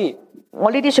藏封閉，我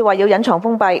呢啲說話要隱藏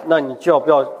封閉，那你就不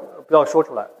要說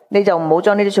出來，你就唔好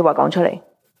將呢啲說話講出嚟。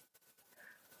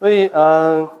所以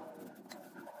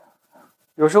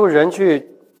有時候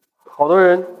好多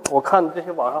人，我看這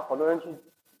些網上好多人去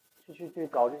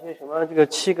搞這些什麼這個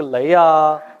7個雷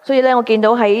啊。所以咧，我見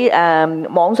到喺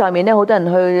網上面咧，好多人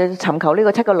去尋求呢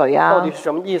個7個雷啊。到底是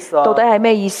什麼意思啊？到底係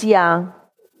咩意思啊？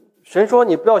神說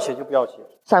你不要寫就不要寫。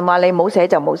神話你唔好寫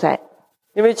就唔好寫。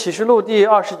因為啟示錄第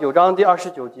29章第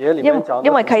29節裏面講。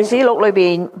因為啟示錄裏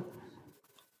邊。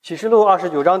啟示錄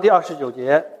29章第29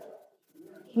節。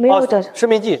申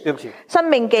命記，對不起。申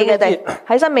命記嘅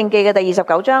喺申命記嘅第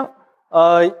29章。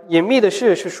隱秘的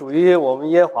事是屬於我們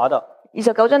耶和華的。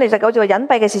29章第19節，隱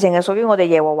蔽嘅事情係屬於我哋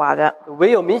耶和華嘅。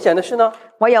唯有明顯的事呢？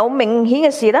唯有明顯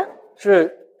嘅事呢？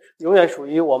是永遠屬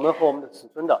於我們和我們的子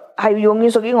孫的。係永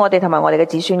遠屬於我哋同埋我哋嘅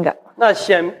子孫嘅。那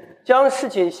將事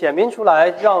情顯明出來，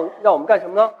讓我們幹什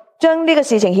麼呢？將呢個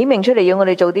事情顯明出嚟，要我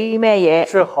哋做啲咩嘢？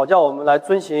是好叫我們來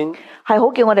遵行。係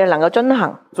好叫我哋能夠遵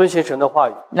行神的話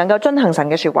語，能夠遵行神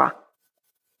嘅說話。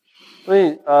所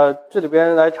以這裏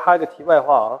邊來插一個題外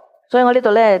話啊。所以我呢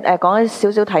度咧講一少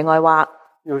少題外話。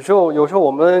有時候我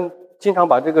們經常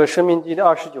把這個申命記第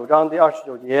29章第29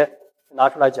節拿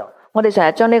出來講。我哋成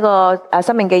日將呢個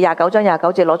申命記29章29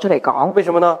節攞出嚟講。為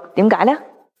什麼呢？點解呢？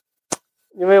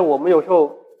因為我們有時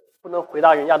候不能回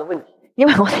答人家的問題。因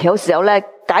為我哋有時候咧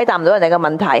解答唔到人哋嘅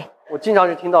問題。我經常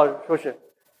是聽到說是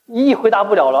一回答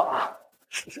不了了啊，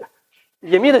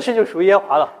隱秘的事就屬於耶和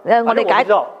華了。我哋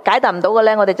解答唔到嘅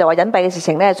咧，我哋就話隱蔽嘅事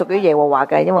情咧屬於耶和華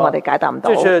嘅，因為我哋解答唔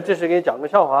到。這是給你講個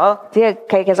笑話啊。只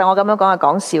係其實我咁樣講係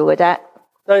講笑嘅啫。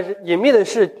但是隱秘的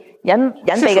事隱秘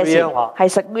嘅事係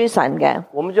屬於神嘅。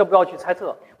我們就不要去猜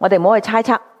測。我哋唔好去猜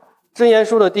測。箴言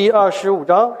書的第25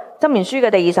章。箴言書嘅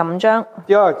第25章。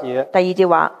第2節。第2節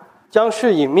話：將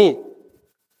事隱秘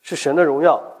是神的榮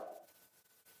耀，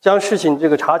將事情這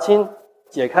個查清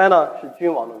解開呢是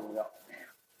君王的榮耀。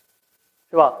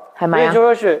是吧？係咪啊？也就是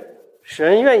說是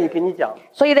神願意給你講，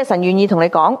所以咧神願意同你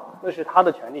講，那是他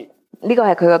的權利，呢個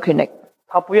係佢嘅權力。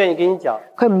他不願意給你講，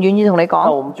佢唔願意同你講，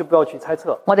那我們就不要去猜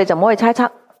測。我哋就唔好去猜測。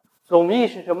總意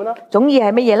是什麼呢？總意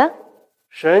係乜嘢呢？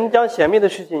神將顯明的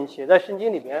事情寫在聖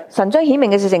經裏邊，神將顯明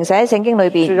嘅事情寫喺聖經裏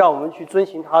邊，是讓我們去遵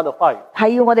行他的話語，係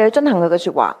要我哋去遵行佢嘅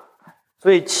說話。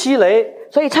所以7雷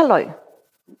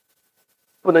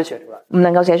不能寫出來，唔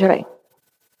能夠寫出嚟。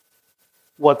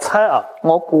我猜啊，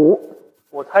我估，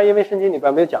我猜，因为聖經裏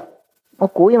邊沒有講。我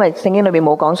估，因為聖經裏面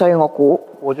冇講，所以我估。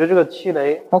我覺得這個七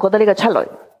雷，我覺得呢個七雷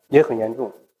也很嚴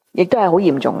重，亦都係好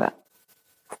嚴重嘅。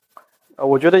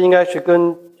我覺得應該是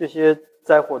跟這些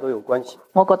災禍都有關係。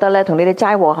我覺得咧，同呢啲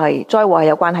災禍係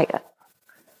有關係嘅。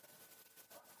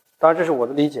當然，這是我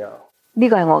的理解啊。呢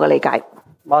個係我嘅理解。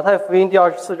馬太福音第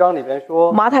24章裏邊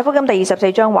說，馬太福音第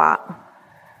24章話，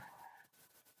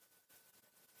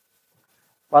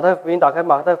馬太福音，打開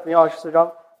馬太福音24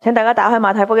章。請大家打開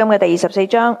馬太福音嘅第24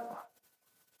章。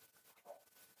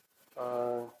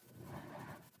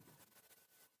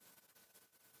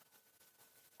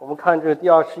我們看這第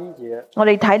21節。我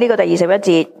哋睇呢個第21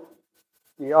節。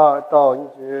第2到一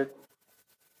直，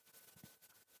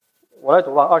我來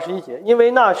讀吧。21節，因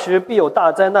為那時必有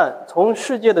大災難，從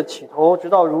世界的起頭直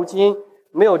到如今，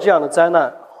沒有這樣的災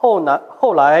難，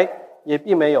後來也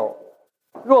必沒有。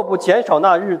若不減少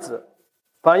那日子，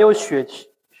凡有血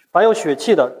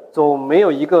氣的，總沒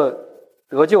有一個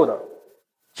得救的。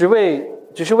只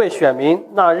是為選民，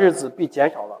那日子必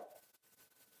減少了。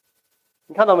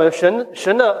你看到沒有？神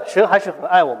還是很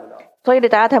愛我們的。所以你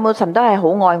大家睇到神都係好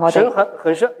愛我哋。神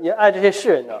很也愛這些世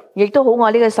人的。亦都好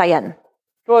愛呢個世人。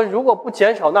說如果不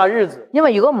減少那日子，因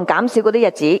為如果唔減少嗰啲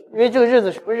日子，因為這個日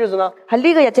子什麼日子呢？係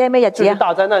呢個日子係咩日子啊？就是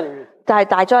大災難的日子。就係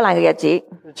大災難嘅日子。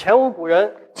前無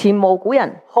古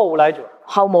人，後無來者。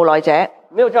後無來者。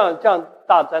沒有這樣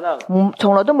大災難了。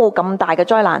從來都冇咁大嘅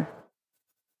災難。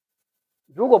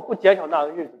如果不減少那個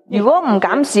日子，如果唔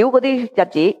減少嗰啲日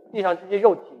子，地上這些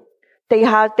肉體，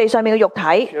地上面嘅肉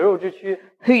體，血肉之軀，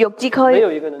血肉之軀，沒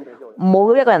有一個能得救的，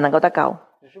冇一個人能夠得救。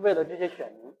只是為了這些選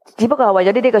民，只不過係為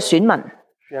咗呢啲嘅選民。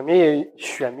選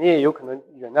民也有可能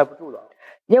忍耐不住了，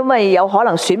因為有可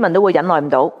能選民都會忍耐唔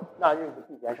到。那日子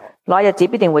必減少，那日子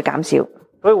必定會減少。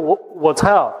所以我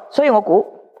猜啊，所以我估，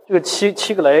這個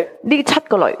七個雷，呢7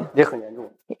個雷也很嚴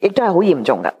重，亦都係好嚴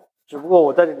重嘅。只不過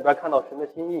我在這裏邊看到神的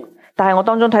心意，但係我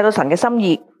當中睇到神嘅心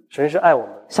意，神是愛我們，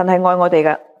神係愛我哋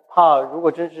嘅。怕如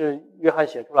果真是約翰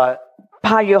寫出來，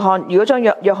怕約翰如果將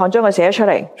約翰將佢寫出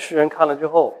嚟，世人看了之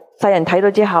後，世人睇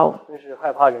到之後，真是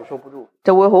害怕忍受不住，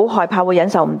就會好害怕會忍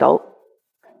受唔到。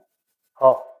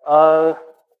好，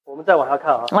我們再往下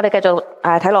看啊，我哋繼續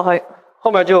睇落去，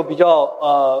後面就比較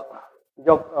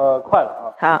快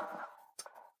了啊。好，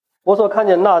我所看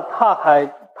見那踏海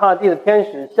踏地的天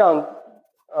使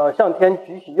向天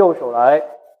舉起右手來，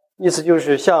意思就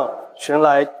是向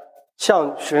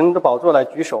神的寶座來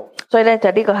舉手。所以呢，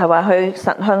就呢個係話去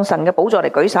向神嘅寶座嚟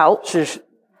舉手。是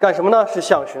幹什麼呢？是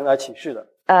向神來啟示的。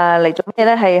嚟做咩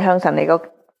呢？係向神嚟個。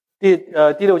第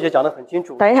6節講得很清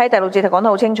楚。喺第6節就講得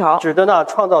好清楚。指的那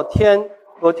創造天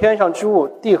和天上之物，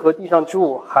地和地上之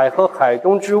物，海和海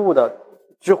中之物的，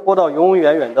直活到永永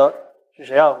遠遠的，是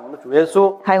誰啊？我們的主耶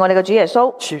穌。係我哋嘅主耶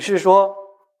穌。啟示說，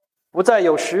不再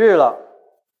有時日了。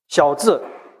小字，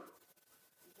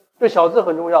這小字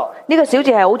很重要。呢個小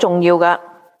字係好重要噶。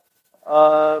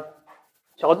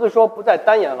小字說不再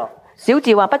單言了。小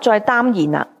字話不再單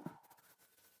言啦。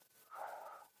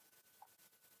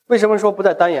為什麼說不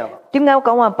再單言了？點解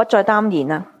講話不再單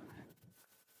言啊？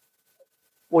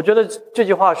我覺得這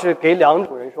句話是給兩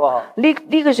種人說哈。呢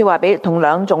句說話俾同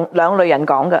兩類人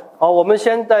講嘅。好，我們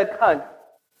先再看，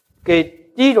給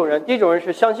第一種人。第一種人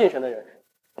是相信神的人。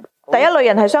第一類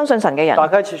人係相信神嘅人。打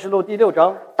開啟示錄第6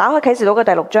章。打開啟示錄嘅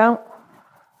第6章。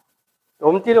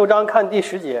我們第6章看第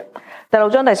10節。第6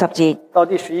章第10節到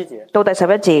第11節。到第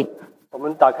11節。我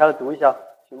們打開了讀一下，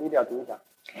請莉莉亞讀一下。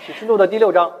啟示錄的第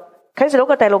6章。啟示錄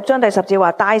嘅第6章第10節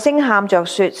話：大聲喊着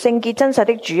說，聖潔真實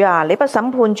的主啊，你不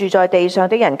審判住在地上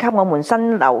的人，給我們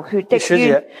伸流血的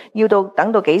冤，要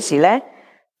等到幾時呢？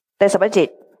第11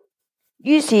節。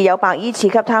於是有白衣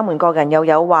賜給他們各人，又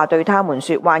有話對他們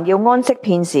說，還要安息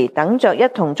片時，等着一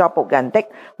同作僕人的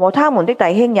和他們的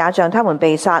弟兄也像他們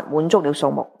被殺，滿足了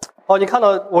數目。哦，你看到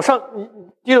我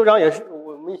第6章也是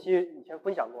我們以前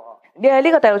分享過啊。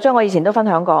呢個第6章我以前都分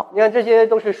享過。你看這些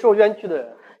都是受冤屈的人，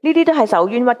呢啲都係受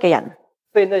冤屈嘅人，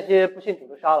被那些不信主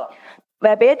的殺了，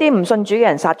俾一啲唔信主嘅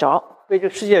人殺咗，被這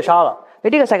個世界殺了，俾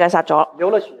呢個世界殺咗，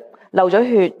流了血，流咗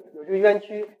血，有這個冤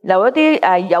屈，流一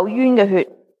啲有冤嘅血。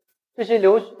這些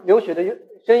流血的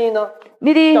聲音呢？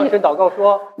呢啲向神禱告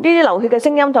說，呢啲流血嘅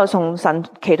聲音就從神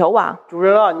祈禱話：主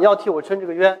人啊，你要替我伸這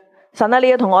個冤。神啊，你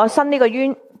要同我伸呢個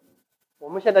冤。我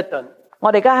們現在等，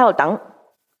我哋而家喺度等，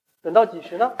等到幾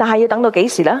時呢？但係要等到幾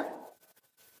時呢？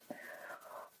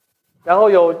然後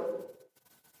有11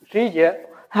節，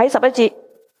喺11節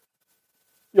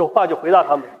有話就回答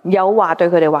他們，有話對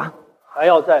佢哋話，還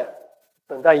要再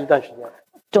等待一段時間，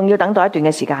仲要等待一段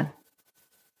嘅時間。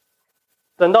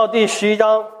等到第11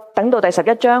章，等到第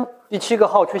11章，第7個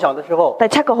號吹響的時候，第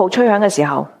7個號吹響嘅時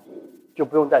候，就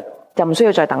不用再等了，就唔需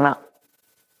要再等啦。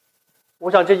我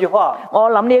想這句話，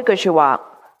我諗呢一句說話，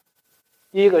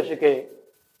第一個是給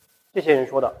這些人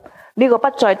說的。呢個不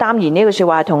再擔言呢句說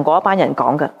話係同嗰一班人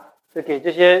講嘅，是給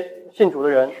這些信主的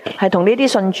人，係同呢啲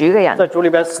信主嘅人，在主裏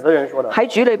邊死的人說的，喺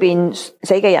主裏邊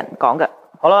死嘅人講嘅。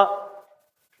好了，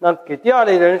那給第二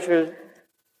類人是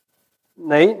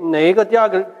哪一個第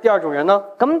二種人呢？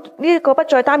咁呢個不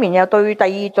再擔言又對第二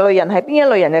類人係邊一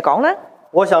類人嚟講呢？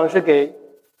我想是給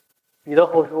彼得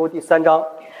後書第3章。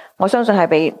我相信係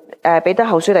彼得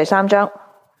後書第3章。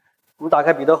我們打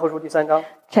開彼得後書第3章，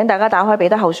請大家打開彼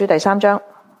得後書第3章。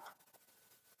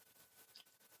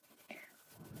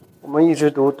我們一直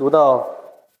讀到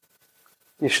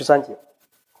第13節。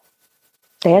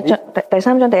第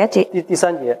3章第1節。第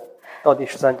3節到第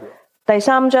13節。第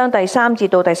3章第3節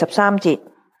到第13節。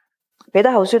彼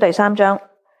得後書第3章。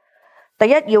第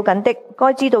一要緊的，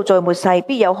該知道在末世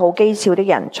必有好譏誚的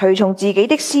人，隨從自己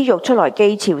的私欲出來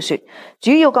譏誚說：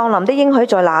主要降臨的應許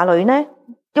在哪裏呢？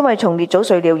因為從列祖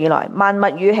睡了以來，萬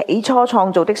物與起初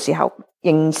創造的時候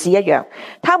仍是一樣。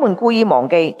他們故意忘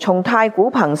記，從太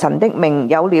古憑神的名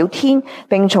有了天，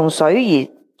並從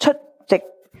水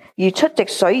出藉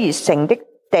水而成的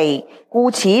地，故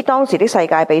此當時的世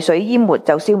界被水淹沒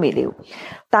就消滅了。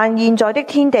但現在的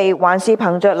天地還是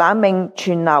憑着那命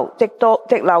存留，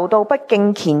直留到不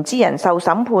敬虔之人受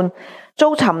審判、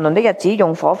遭沉淪的日子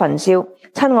用火焚燒。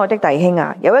親愛的弟兄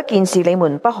啊，有一件事你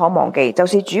們不可忘記，就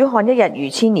是主看一日如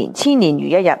千年，千年如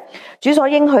一日。主所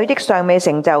應許的尚未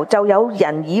成就，就有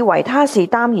人以為他是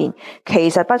耽延，其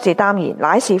實不是耽延，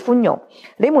乃是寬容。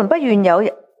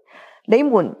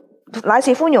乃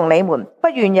是寬容你們，不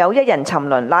願有一人沉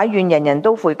淪，乃願人人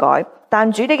都悔改。但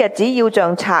主的日子要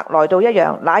像賊來到一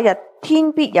樣，那日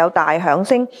天必有大響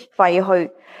聲廢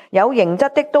去，有形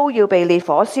質的都要被烈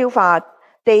火消化，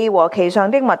地和其上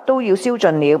的物都要燒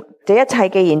盡了。這一切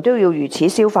既然都要如此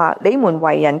消化，你們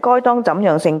為人該當怎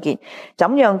樣聖潔，怎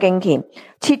樣敬虔，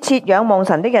切切仰望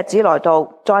神的日子來到，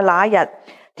在那日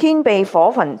天被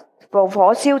火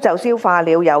燒就消化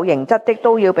了，有形質的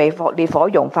都要被烈火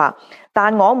融化。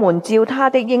但我們照他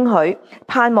的應許，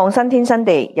盼望新天新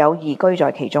地，有義居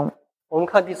在其中。我們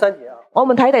看第3節啊。我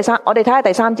哋睇下第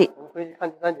3節。我們回去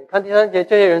看第3節，看第3節，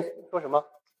這些人說什麼？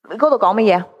嗰度講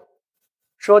乜嘢？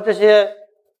說這些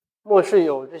末世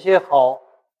有這些好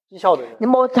譏誚的人。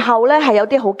末後咧係有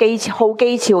啲好譏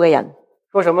誚嘅人。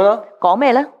說什麼呢？講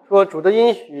咩咧？說主的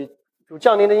應許，主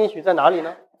降臨的應許在哪裡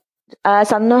呢？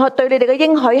神對你哋嘅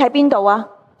應許喺邊度啊？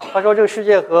他說這個世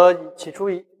界和起初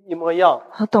一模一樣，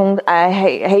同起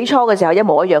初嘅時候一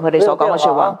模一樣，佢哋所講嘅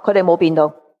說話，佢哋冇變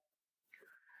到。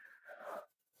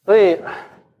所以，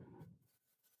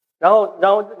然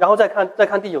後再看第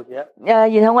9節。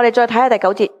然後我哋再睇下第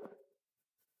9節，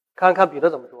看看彼得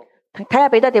怎麼說。睇下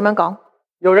彼得點樣講。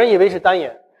有人以為是耽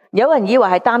延，有人以為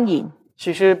係耽延，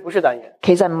其實不是耽延，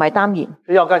其實唔係耽延，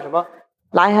是要幹什麼？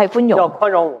乃係寬容，要寬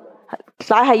容我們，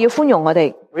乃係要寬容我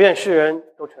哋，不願世人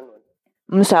都沉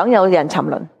淪，唔想有人沉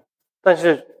淪。但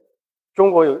是中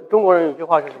國人有句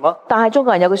話是什麼？但係中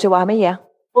國人有句說話係乜嘢啊？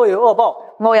惡有惡報，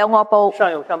惡有惡報，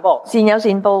善有善報，善有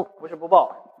善報，不是不報，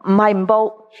唔係唔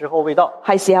報，時候未到，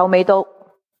係時候未到。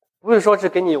不是說是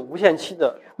給你無限期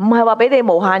的，唔係話俾你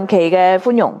無限期嘅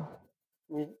寬容。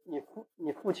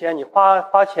你付錢，你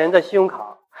花錢在信用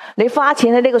卡，你花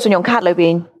錢喺呢個信用卡裏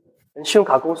邊，信用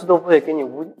卡公司都不會給你有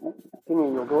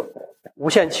個無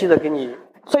限期的給你，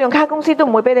信用卡公司都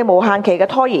唔會俾你無限期嘅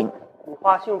拖延。你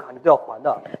花信用卡你都要還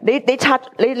的。你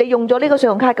用咗呢個信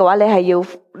用卡嘅話，你係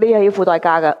要付代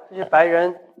價嘅。這些白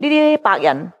人，呢啲白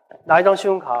人拿一張信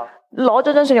用卡，攞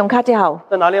咗張信用卡之後，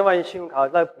再拿另外一張信用卡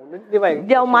再補另外一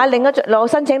個，又買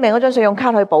申請另一張信用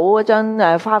卡去補嗰張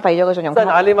花費咗嘅信用卡，再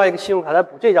拿另外一個信用卡再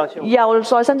補這張信用卡，又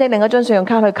再申請另一張信用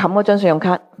卡去冚嗰張信用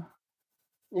卡。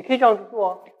你可以這樣做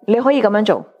啊，你可以咁樣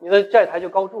做，你的債台就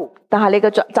高築，但係你嘅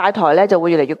債台咧就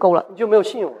會越嚟越高啦，你就沒有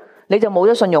信用了，你就冇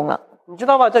咗信用啦。你知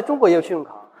道嗎？在中國也有信用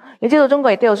卡，你知道中國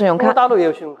亦都有信用卡，中國大陸也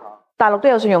有信用卡，大陸都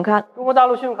有信用卡。中國大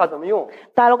陸信用卡怎麼用？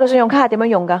大陸嘅信用卡係點樣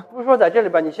用噶？不是說在這裏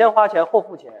邊你先花錢後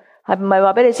付錢，係唔係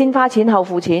話俾你先花錢後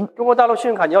付錢？中國大陸信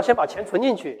用卡你要先把錢存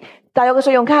進去，大陸嘅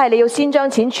信用卡係你要先將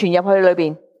錢存入去裏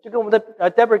邊，就跟我們的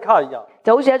debit card 一樣，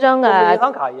就好似一張銀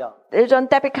行卡一樣，一張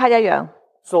debit 卡一樣。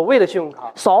所謂的信用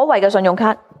卡，所謂嘅信用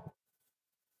卡，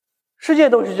世界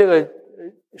都是這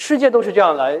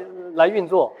樣來運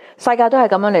作，世界都係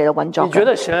咁樣嚟到運作。你覺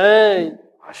得神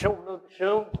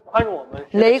寬容我們？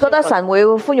你覺得神會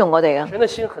寬容我哋嘅？神的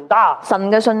心很大，神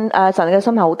嘅心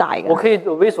係好大嘅。我可以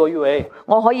為所欲為，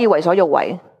我可以為所欲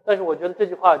為。但是我覺得這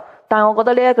句話，但我覺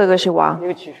得呢一句嘅說話，呢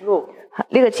個啟示錄，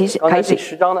呢個啟示第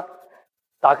10章呢，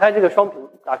打開這個雙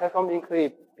屏，可以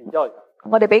比較一下。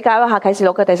我哋比較一下啟示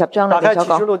錄嘅第10章裏邊所講。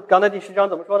打開啟示錄，剛才第10章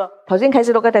怎麼說呢？頭先啟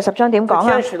示錄嘅第10章點講啊？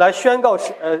天使來宣告，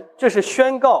這是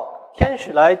宣告天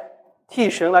使來替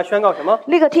神來宣告什麼？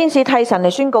呢個天使替神嚟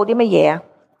宣告啲乜嘢啊？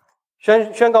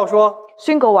宣告說，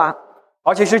宣告話，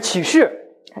而且是啟示。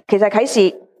其實啟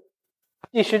示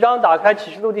第10章，打開啟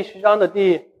示錄第10章的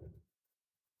第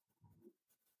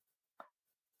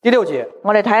6節。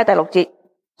我哋睇下第6節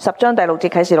，10章第6節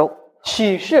啟示錄。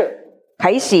啟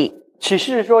示，啟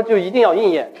示說就一定要應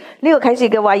驗。呢個啟示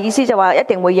嘅話意思就話一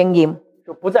定會應驗，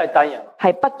就不再單言了，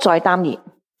係不再單言。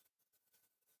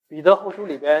彼得後書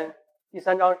裏邊第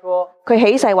3章說，佢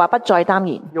起誓話不再單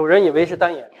言。有人以為是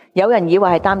單言，有人以為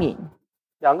係單言。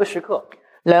兩個時刻。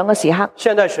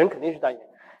現在神肯定是單言。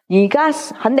而家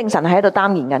肯定神係喺度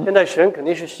單言緊。現在神肯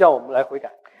定是希望我們來悔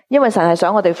改。因為神係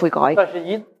想我哋悔改。但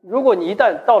是如果你一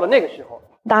旦到了那個時候，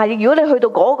但係如果你去到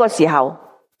嗰個時候，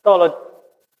到了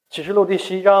啟示錄第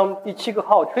11章第7個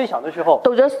號吹響的時候，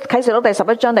到咗啟示錄第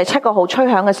11章第7個號吹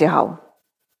響嘅時候，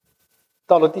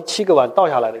到了第7個碗倒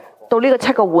下來的時候，到呢個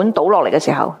7個碗倒落嚟嘅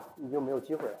時候，你就沒有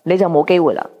機會了。你就冇機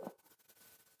會啦。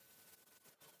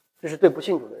這是對不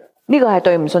信主的人。呢個係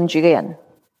對唔信主嘅人。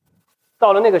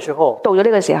到了那個時候，到咗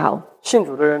呢個時候，信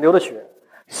主的人流的血，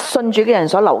信主嘅人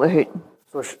所流嘅血，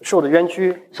所受的冤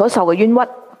屈，所受嘅冤屈，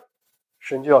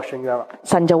神就要伸冤了。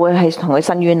神就會係同佢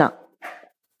伸冤啦。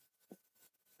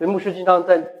所以牧師經常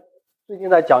最近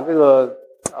在講這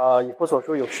個以弗所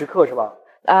書有時刻是吧？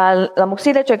林牧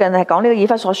師咧最近係講呢個以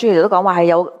弗所書，亦都講話係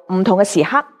有唔同嘅時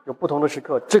刻，有不同的時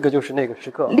刻，這個就是那個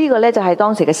時刻。呢個咧就係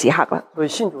當時嘅時刻啦。所以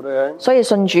信主的人，所以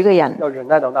信主嘅人要忍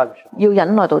耐到那個時候，要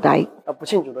忍耐到底。不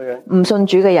信主的人，唔信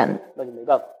主嘅人，那就沒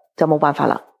辦法，就冇辦法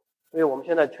啦。所以我們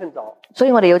現在趁早，所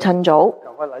以我哋要趁早，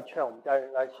趕快來勸我們家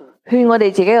人來信，勸我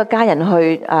哋自己嘅家人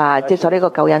去接受呢個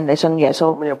救恩嚟信耶穌。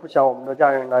我們也不想我們的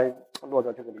家人來落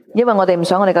在這個裏邊，因為我哋唔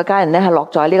想我哋嘅家人咧係落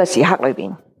在呢個時刻裏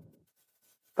邊。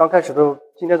剛開始都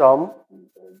今天早上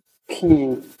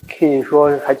Key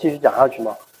說還繼續講下去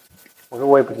嗎？我說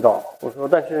我也不知道，我說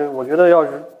但是我覺得要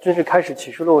是真是開始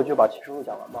啟示錄就把啟示錄講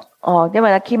完吧。哦，因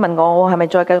為阿 Key 問我係咪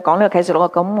再繼續講呢個啟示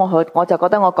錄，咁我就覺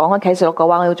得我講緊啟示錄嘅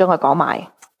話，我要將佢講埋。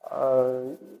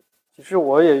其實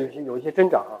我也有一些掙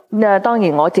扎啊。當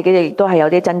然我自己亦都係有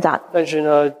啲掙扎。但是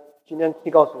呢，今天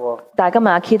Key 告訴我，但係今日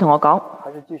阿 Key 同我講，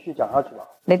還是繼續講下去吧。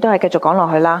你都係繼續講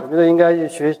落去啦。我覺得應該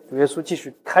學主耶穌，即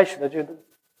使開始的這個，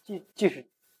即使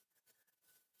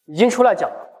已經出來講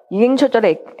了，已經出咗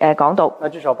嚟講道，那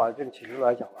至少把這個啟示錄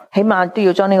來講完，起碼都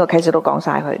要將呢個啟示錄講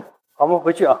晒去。好，我們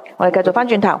回去啊。我哋繼續翻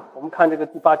轉頭，我們看這個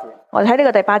第8節。我哋睇呢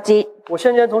個第8節。我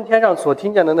先前從天上所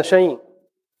聽見的那聲音，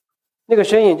那個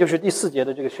聲音就是第4節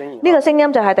的這個聲音。呢個聲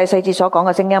音就係第4節所講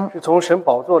嘅聲音，是從神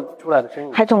寶座出來的聲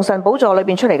音，係從神寶座裏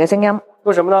邊出嚟嘅聲音。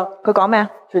說什麼呢？佢講咩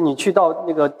啊？是你去到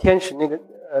那個天使那個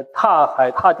踏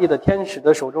海踏地的天使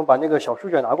的手中，把那個小書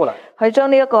卷拿過來。佢將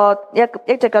呢一個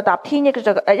一隻腳踏天，一隻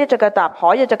腳踏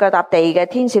海，一隻腳踏地嘅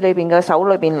天使裏邊嘅手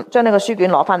裏邊，將呢個書卷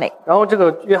攞翻嚟。然後這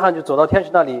個約翰就走到天使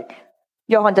那裏，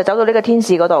約翰就走到呢個天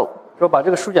使嗰度，說把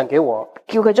這個書卷給我，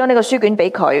叫佢將呢個書卷俾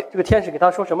佢。這個天使給他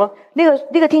說什麼？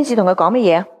呢個天使同佢講乜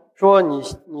嘢啊？說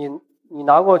你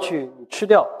拿過去，你吃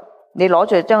掉。你攞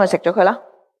住將佢食咗佢啦。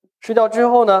吃掉之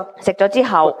後呢？食咗之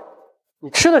後，你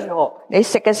吃的時候，你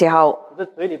食嘅時候，你的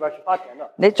嘴裏邊是發甜的。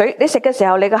你食嘅時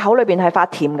候，你個口裏邊係發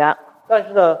甜噶。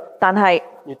但係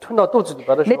你吞到肚子裏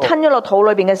邊的時候，你吞咗落肚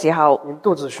裏邊嘅時候，你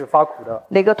肚子是發苦的。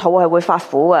你個肚係會發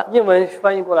苦嘅。英文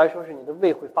翻譯過來說是你的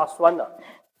胃會發酸的。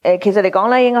其實嚟講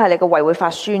咧，應該係你個胃會發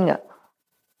酸嘅。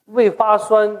胃發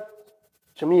酸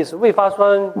什麼意思？胃發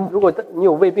酸，如果你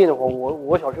有胃病的話，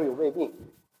我小時候有胃病。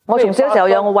我從小時候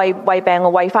有個胃病，我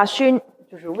胃發酸。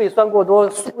就是胃酸過多，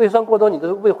你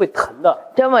的胃會疼的。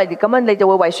因為咁樣你就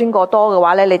會胃酸過多嘅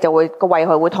話咧，你就會個胃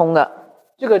係會痛嘅。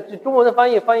這個中文的翻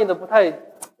譯得不太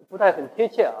很貼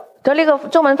切啊。就呢個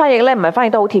中文翻譯咧，唔係翻譯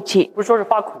得好貼切。不是說是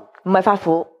發苦，唔係發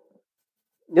苦。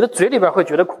你的嘴裏邊會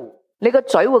覺得苦，你個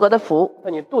嘴會覺得苦，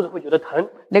但你肚子會覺得疼，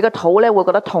你個肚咧會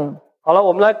覺得痛。好了，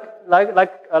我們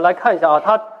來看一下啊，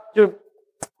他就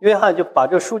約翰就把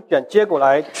這個書卷接過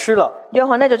來吃了。約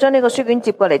翰呢就將呢個書卷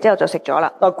接過嚟之後就食咗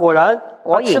啦。果然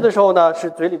吃的時候呢，是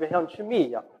嘴裏邊像吃蜜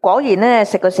一樣。果然呢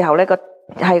食嘅時候呢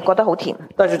係覺得好甜。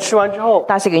但是吃完之後，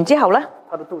但食完之後呢，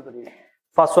他的肚子裏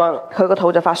發酸了，佢個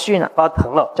肚就發酸啦，發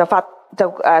疼了，就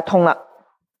痛啦。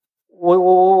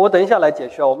我等一下來解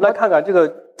釋啊，我們來看看這個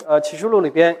啟示錄裏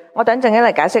邊。我等陣間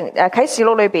嚟解釋啟示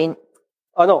錄裏邊。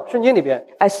聖經裏邊。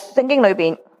聖經裏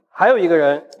邊還有一個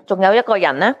人。仲有一個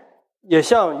人呢？也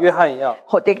像約翰一樣，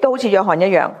亦都好似約翰一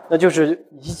樣，那就是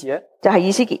以西結，就係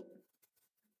以西結。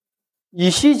以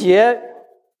西結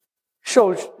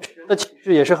受神的啟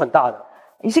示也是很大的。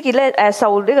以西結咧，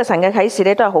受呢個神嘅啟示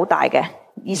咧都係好大嘅。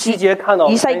以西結看到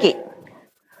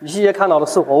的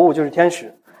四活物就是天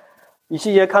使，以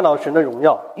西結看到神的榮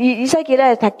耀。以西結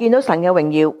咧見到神嘅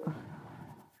榮耀。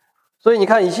所以你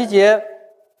看以西結，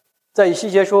在以西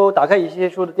結書，打開以西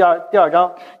結書的第二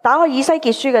章，打開以西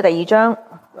結書嘅第2章，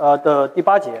的第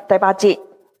8節。第8節，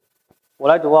我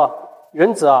來讀啊，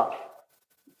人子啊，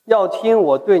要聽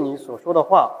我對你所說的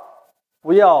話，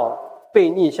不要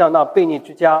悖逆像那悖逆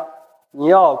之家，你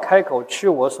要開口吃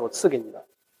我所賜給你的。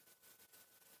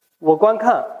我觀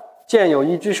看，見有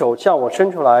一隻手向我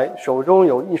伸出來，手中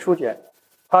有一書卷，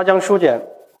他將書卷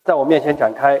在我面前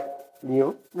展開，裏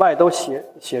外都寫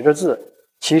着字，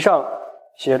其上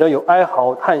寫着有哀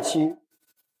嚎、嘆息、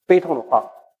悲痛的話。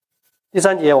第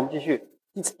3節我們繼續，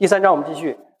第3章我們繼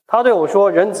續。他對我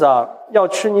說，人子啊，要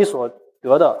吃你所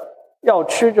得的，要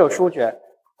吃這書卷，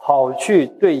好去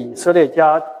對以色列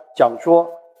家講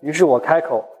說。於是我開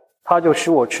口，他就使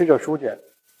我吃這書卷。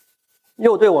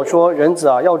又對我說，人子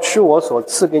啊，要吃我所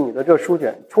賜給你的這書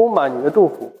卷，充滿你的肚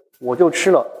腹，我就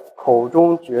吃了，口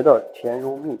中覺得甜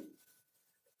如蜜。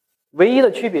唯一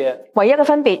的區別，唯一嘅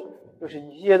分別就是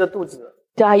以西結的肚子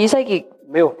就係以西結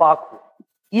沒有發苦，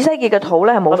以西結嘅肚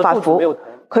咧係冇發苦，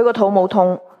佢個肚冇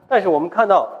痛。但是我們看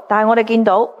到，但係我哋見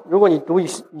到，如果你讀以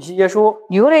西結書，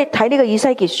如果你睇呢個以西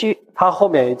結書，他後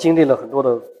面也經歷了很多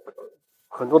的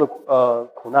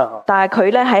苦難啊。但係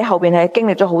佢咧喺後邊係經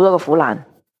歷咗好多嘅苦難。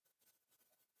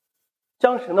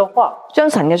將神的話，將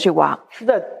神嘅說話吃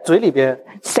在嘴裏邊，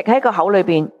食喺個口裏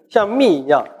邊，像蜜一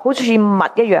樣，好似蜜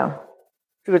一樣。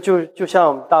這個就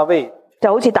像大衛，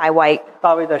就好似大衛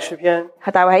在詩篇，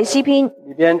係大衛喺詩篇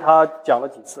裏邊，他講了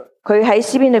幾次。佢喺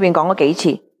詩篇裏邊講咗幾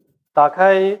次。打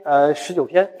開19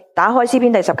篇，打開詩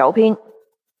篇第19篇，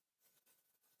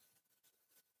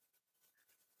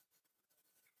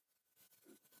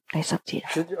第10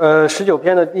節。19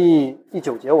篇的第9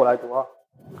節我來讀啊。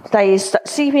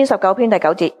詩篇19篇第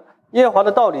9節。耶和華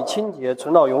的道理清潔，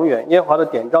存到永遠。耶和華的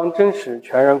典章真實，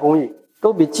全然公義，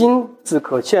都比金子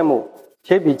可羨慕，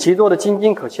且比極多的金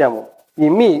金可羨慕，比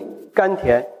蜜甘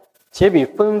甜，且比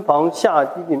蜂房下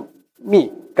滴的蜜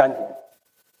甘甜。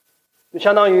就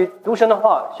相當於讀神的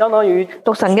話，相當於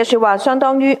讀神嘅說話，相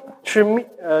當於吃蜜，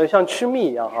像吃蜜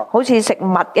一樣哈，好似食蜜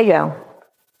一樣，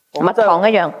蜜糖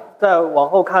一樣。再往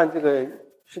後看這個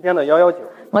詩篇的119，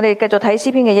我哋繼續睇詩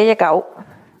篇嘅119。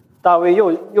大衛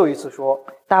又一次說，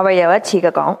大衛又一次嘅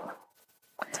講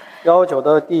119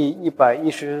的第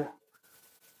103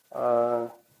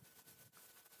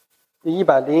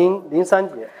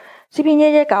節。詩篇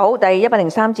119第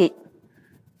103節。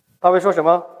大衛說什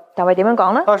麼？大衛點樣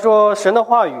講呢？他說，神的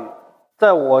話語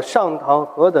在我上膛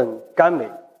何等甘美，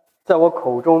在我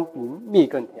口中比蜜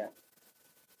更甜。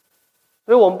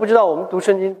所以我們不知道我們讀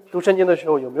聖經的時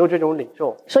候有沒有這種領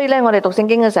受。所以呢，我哋讀聖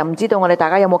經嘅時候唔知道我哋大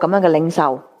家有冇咁樣嘅領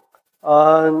受。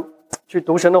去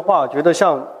讀神的話，覺得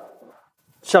像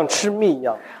吃蜜一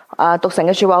樣。讀神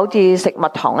嘅說話好似食蜜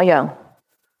糖一樣。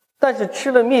但是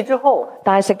吃了蜜之後，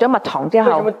但係食咗蜜糖之後，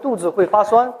為什麼肚子會發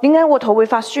酸？點解個肚會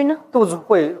發酸呢？肚子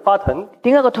會發疼？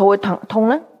點解個肚會痛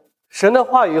呢？神的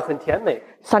話語很甜美，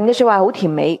神嘅說話好甜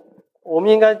美。我們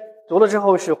應該讀了之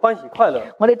後是歡喜快樂。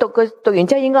我哋讀完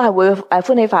之後應該係會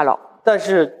歡喜快樂。但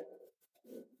是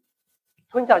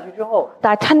吞下去之後，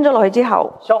但係吞咗落去之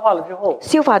後，消化了之後，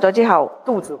消化咗之後，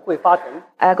肚子會發疼。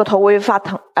個肚會發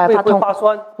疼，發痛，發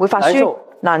酸，會發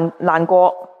酸，難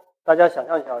過。大家想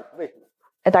象一下是為什麼？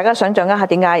大家想象一下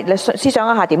點解？你思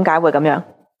想一下點解會咁樣？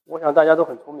我想大家都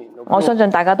很聰明。我相信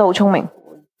大家都好聰明。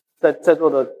在座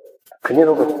的肯定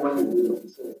都很聰明。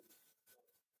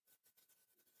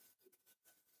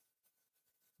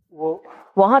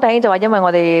黃克弟兄就話，因為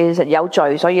我哋有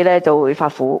罪，所以咧就會發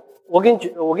苦。我跟你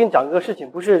講一個事情，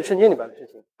不是聖經裏邊的事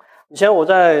情。以前我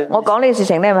講呢個事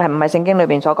情咧，係唔係聖經裏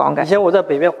邊所講嘅？以前我在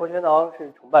北邊活泉堂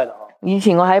是崇拜的啊。以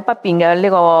前我喺北邊嘅呢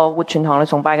個活泉堂嚟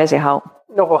崇拜嘅時候，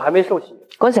那會兒還沒受洗。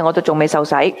嗰時我都仲未受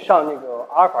洗。上那個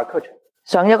阿爾法課程。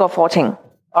上一個課程。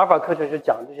阿爾法課程是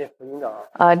講這些福音的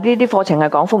啊。呢啲課程係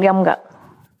講福音嘅。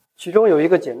其中有一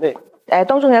個姐妹。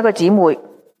當中有一個姊妹。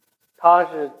她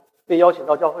是被邀請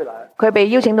到教會來。佢被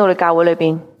邀請到你教會裏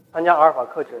邊。參加阿爾法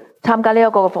課程。參加呢一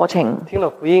個課程。聽了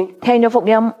福音。聽咗福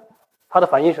音。她的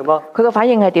反應什麼？佢嘅反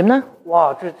應係點呢？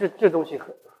哇，這東西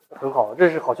很好，這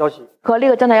是好消息。佢話呢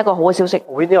個真係一個好嘅消息。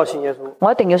我一定要信耶穌。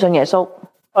我一定要信耶穌。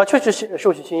確實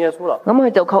受洗信耶穌了。咁佢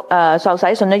就受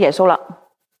洗信咗耶穌啦。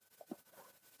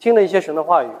聽了一些神的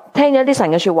話語。聽咗啲神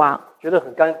嘅說話。覺得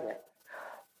很甘甜。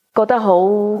覺得好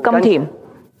甘甜，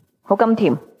好甘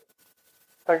甜。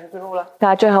但是最後呢？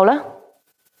但係最後呢？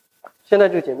現在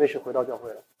這個姐妹是回到教會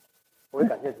了。我會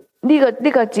感謝主。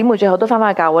呢個姊妹最後都翻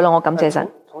返去教會啦，我感謝神。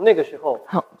從那個時候，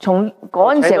從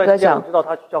嗰陣時嘅時候，我知道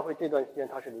他去教會這段時間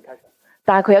他是離開神。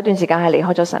但係佢有段時間係離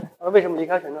開咗神。為什麼離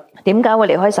開神呢？點解會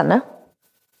離開神呢？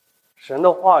神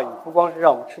的話語不光是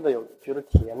讓我們吃的有覺得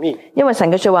甜蜜，因為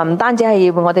神嘅說話唔單止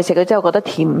係要我哋食咗之後覺得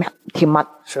甜蜜。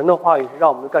神的話語是讓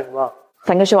我們幹什麼？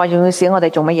神嘅說話仲要使我哋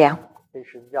做乜嘢？背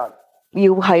十字架的。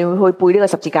要係去背呢個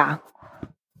十字架。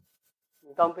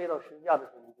你當背到十字架的時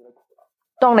候，你覺得苦了。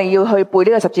當你要去背呢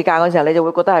個十字架嘅時候，你就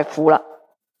會覺得係苦啦。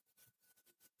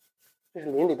這是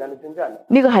靈裏邊的征戰。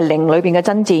呢個係靈裏邊嘅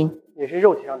爭戰，也是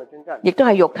肉體上的征戰，亦都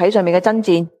係肉體上面嘅爭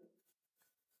戰。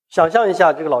想象一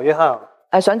下，這個老約翰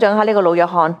想象下呢個老約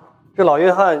翰。這個老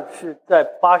約翰是在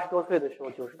80多歲的時候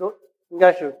，90多，應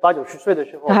該是80、90歲的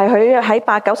時候。係佢喺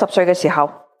80、90歲嘅時候，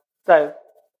在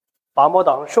拔摩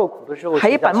島上受苦的時候。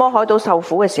喺拔摩海島受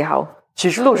苦嘅時候。啟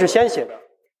示錄是先寫的。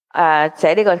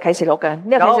寫呢個啟示錄嘅，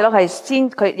呢個啟示錄係先，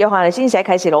佢約翰係先寫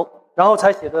啟示錄，然後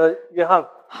才寫的約翰。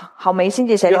後尾先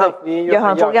至寫約翰福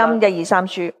音1、2、3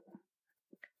書。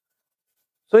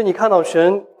所以你看到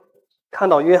神，看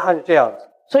到約翰是這樣子。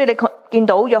所以你見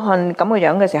到約翰咁嘅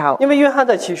樣嘅時候，因為約翰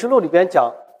在啟示錄裏邊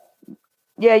講，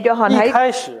約翰喺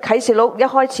啟示錄一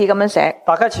開始咁樣寫。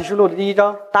打開啟示錄的第一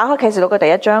章，打開啟示錄嘅第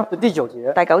一章，第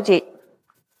9節，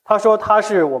他說他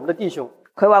是我們的弟兄。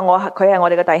佢話佢係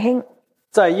我哋嘅弟兄，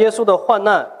在耶穌的患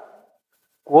難、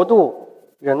國度、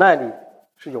忍耐裏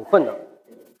是有份的。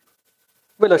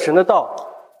為了神的道，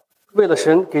為了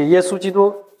神給耶穌基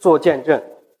督做見證，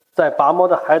在拔摩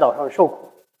的海島上受苦。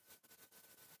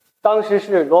當時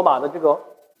是羅馬統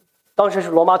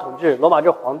治，羅馬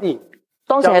這皇帝。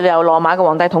當時係由羅馬嘅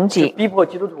皇帝統治，逼迫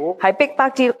基督徒，係逼迫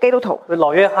基督徒。所以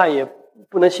老約翰也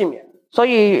不能幸免。所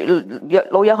以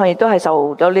老約翰亦都係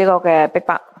受咗呢個嘅逼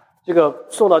迫。這個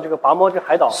送到這個拔摩這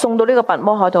海島，送到呢個拔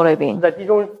摩海島裏邊，在地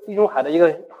中海的一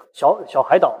個小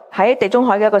海島，喺地中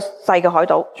海嘅一個細嘅海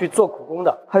島去做苦工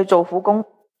的，去做苦工。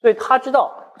所以他知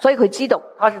道，佢知道，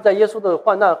他是在耶穌的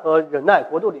患難和忍耐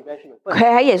國度裏面是有份。佢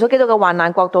喺耶穌基督嘅患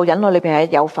難國度忍耐裏邊係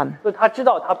有份。所以他知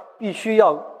道他必須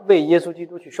要為耶穌基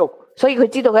督去受苦。所以佢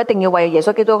知道佢一定要為耶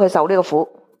穌基督去受呢個苦。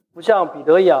不像彼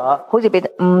得一樣啊，好似彼得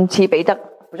唔似彼得，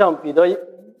不像彼得，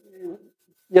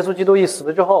耶穌基督一死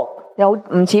了之後，又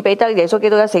唔似彼得，耶穌基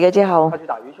督一死咗之後，他去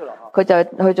打魚去了，佢就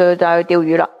去釣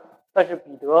魚啦。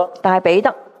但係彼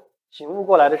得醒悟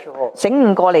過來的時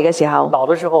候，老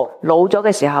的時候，老咗嘅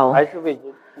時候，還是為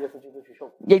耶穌基督去受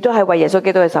苦，亦都係為耶穌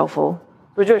基督去受苦。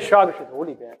所以這12個使徒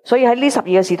裏邊，所以喺呢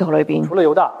12個使徒裏邊，除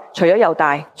咗猶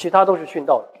大，其他都是殉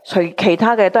道的，其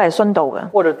他嘅都係殉道嘅，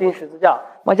或者釘十字架，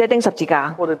或者釘十字架，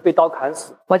或者被刀砍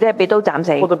死，或者係被刀斬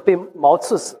死，或者被矛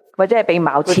刺死，或者係被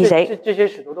矛刺死。這些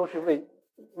使徒都是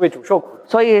為主受苦的。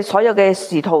所以所有嘅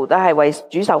使徒都係為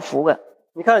主受苦嘅。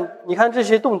你看這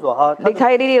些動作哈，你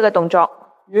睇呢啲嘅動作。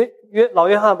老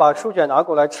約翰把書卷拿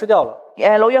過來吃掉了。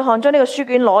老約翰將呢個書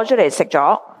卷攞出嚟食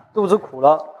咗，肚子苦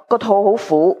了，個肚好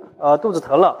苦，肚子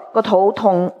疼了，個肚好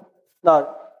痛。那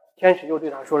天使又對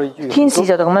他說了一句，天使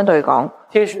就咁樣對佢講，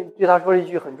天使對他說了一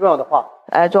句很重要的話，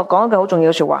就講一句好重要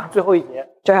嘅說話。最後一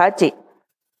節，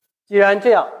既然這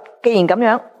樣，咁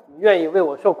樣，你願意為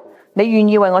我受苦，你願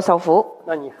意為我受苦，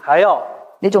那你還要，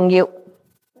你仲要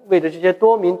為着這些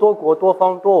多民多國多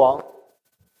方多王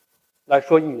來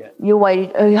說預言，要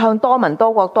為向多民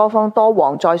多國多方多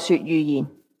王再說預言。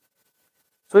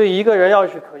所以一個人要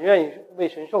是肯願意為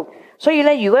神受苦，所以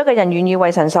咧，如果一個人願意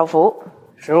為神受苦，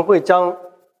神會將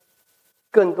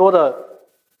更多的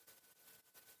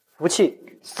福氣，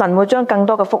神會將更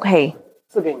多嘅福氣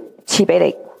賜給你，賜俾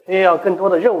你。所以要更多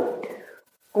的任務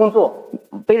工作，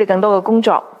俾你更多嘅工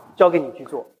作交給你去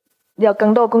做，有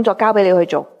更多嘅工作交俾你去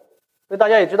做。所以大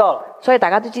家也知道了，所以大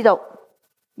家都知道，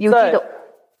要知道。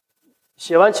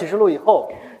寫完啟示錄以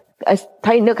後，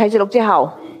睇完呢個啟示錄之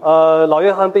後，老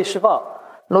約翰被釋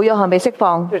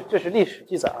放，這是歷史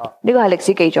記載啊，呢個係歷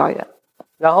史記載嘅。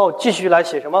然後繼續來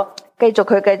寫什麼？繼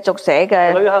續寫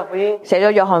嘅約翰福音，寫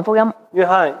咗約翰福音，約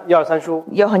翰1、2、3書，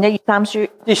約翰1、2、3書。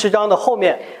第10章的後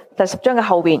面，第10章嘅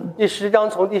後邊，第10章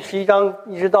從第11章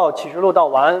一直到啟示錄到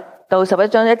完，到11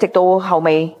章一直到後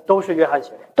尾，都是約翰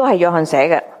寫，都係約翰寫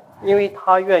嘅。因為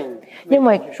他願意，因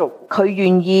為佢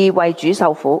願意為主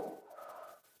受苦。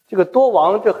這個多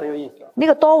王，這很有意思。呢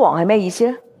個多王係咩意思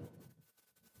呢？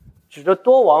指着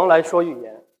多王來說預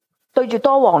言，對住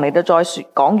多王嚟到再說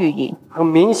講預言，很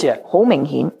明顯，好明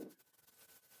顯。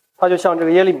他就像這個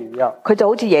耶利米一樣，佢就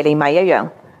好似耶利米一樣。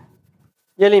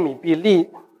耶利米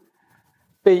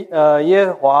被耶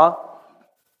和華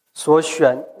所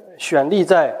選立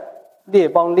在列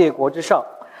邦列國之上。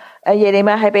耶利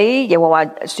米係俾耶和華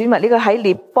選為呢個喺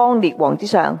列邦列王之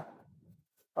上。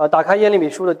打開耶利米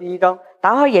書的第1章，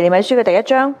打開耶利米書嘅第1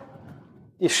章，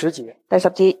第10節。第10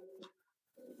節，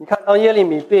你看，當耶利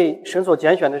米被神所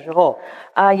揀選的時候，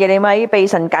耶利米被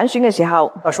神揀選嘅時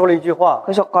候，他說了一句話，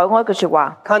佢講過一句說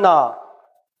話。看哪，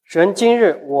神今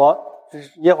日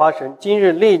耶和華神今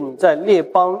日立你在列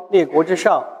邦列國之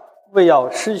上，為要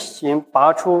施行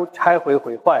拔出拆毀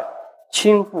毀壞，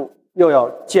傾覆又要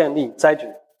建立栽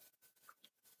植。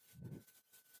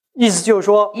意思就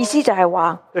係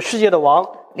話，這世界的王，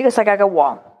呢個世界嘅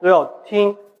王都要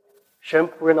聽神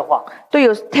僕人的話，都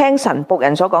要聽神僕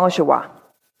人所講嘅說話。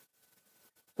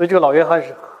所以這個老約翰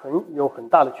是有很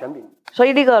大的權柄。所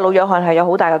以呢個老約翰係有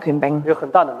好大嘅權柄，有很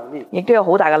大的能力，亦都有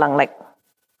好大嘅能力。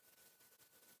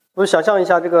我想象一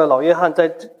下，這個老約翰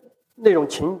在那種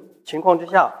情況之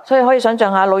下，所以可以想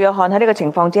象下老約翰喺呢個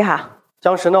情況之下，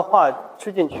將神的話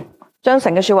吃進去，將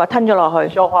神嘅說話吞咗落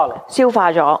去，消化了，消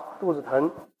化咗，肚子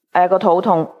疼，個肚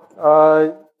痛，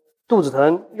肚子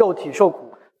疼，肉體受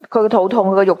苦，佢個肚痛，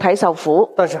佢個肉體受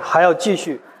苦，但是還要繼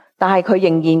續，但係佢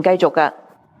仍然繼續嘅，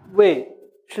為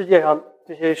世界上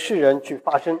這些世人去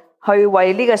發聲，去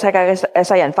為呢個世界嘅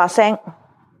世人發聲。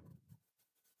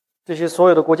這些所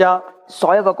有的國家，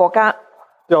所有嘅國家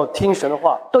都要聽神的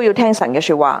話，都要聽神嘅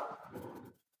說話。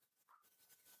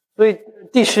所以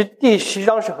第十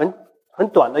章是很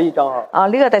短的一章啊。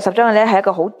呢個第10章咧係一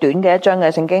個好短嘅一章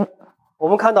嘅聖經。我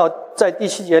們看到在第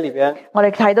7節裏邊，我哋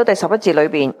睇到第11節裏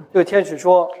邊，這個天使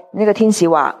說，呢個天使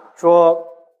話，說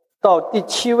到第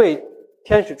7位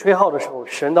天使吹號的時候，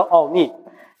神的奧秘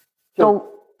到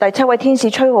第7位天使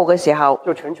吹號嘅時候，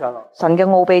就成全了，神嘅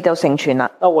奧秘就成全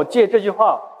啦。那我借這句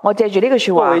話，我借住呢句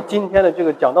說話，作為今天的這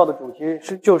個講道的主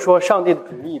題，就說上帝的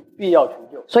旨意必要成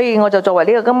就。所以我就作為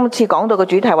呢個今次講到嘅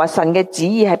主題，話神嘅旨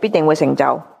意係必定會成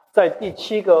就。在第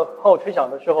7個號吹響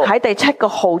的時候，喺第7個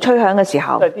號吹響嘅時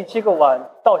候，在第7個碗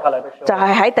倒下來的時候，就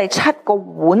係喺第7個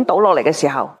碗倒落嚟嘅時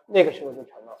候，那個時候就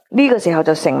成了。呢個時候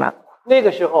就成啦。那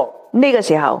個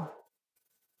時候，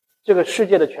這個世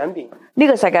界的權柄，呢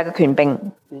個世界嘅權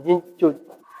柄已經就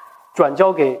轉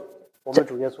交給我們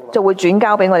主耶穌了，就會轉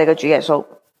交俾我哋嘅主耶穌。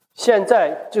現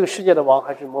在這個世界的王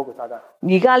還是魔鬼撒旦，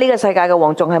而家呢個世界嘅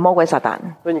王仲係魔鬼撒旦。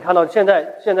所以你看到現在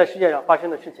世界上發生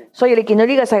的事情，所以你見到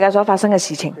呢個世界所發生嘅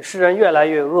事情，世人越來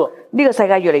越惡，呢個世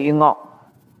界越嚟越惡。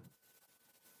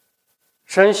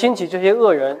神興起這些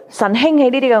惡人，神興起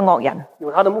呢啲嘅惡人，有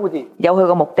他的目的，有佢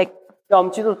嘅目的，讓我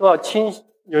們基督徒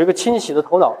有一個清晰的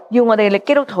頭腦，要我哋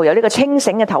基督徒有呢個清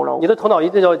醒嘅頭腦。你的頭腦一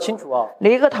定要清楚啊！你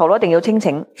呢個頭腦一定要清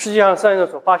醒。世界上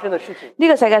所發生的事情，呢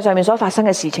個世界上面所發生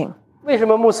嘅事情，為什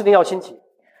麼穆斯林要興起？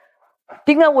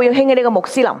點解會要興起呢個穆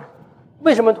斯林？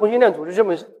為什麼同性戀組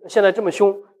織現在這麼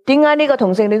兇？點解呢個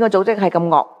同性戀嘅組織係咁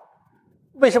惡？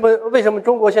為什麼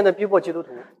中國現在逼迫基督徒？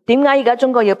點解而家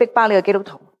中國要逼迫呢個基督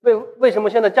徒？為什麼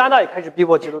現在加拿大也開始逼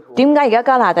迫基督徒？點解而家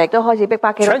加拿大亦都開始逼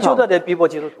迫基督徒？全球都在逼迫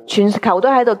基督徒，全球都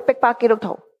喺度逼迫基督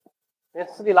徒。連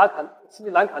斯里蘭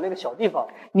卡那個小地方，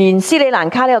連斯里蘭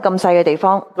卡呢個咁細嘅地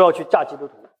方都要去炸基督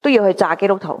徒，都要去炸基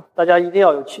督徒。大家一定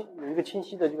要有一個清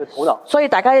晰的這個頭腦。所以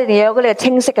大家一定要有嗰個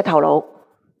清晰嘅頭腦。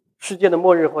世界的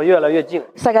末日會越來越近，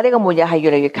世界呢個末日係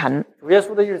越嚟越近，主耶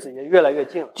穌的日子也越來越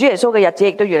近，主耶穌嘅日子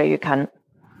亦都越嚟越近。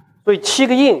所以7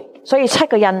個印，所以7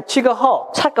個印，7個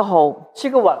號，7個號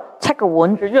，7個碗，7個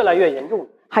碗，是越來越嚴重，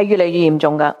係越嚟越嚴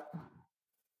重嘅。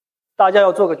大家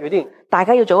要做個決定，大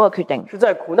家要做一個決定，是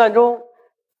在苦難中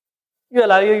越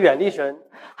來越遠離神，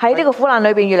喺呢個苦難裏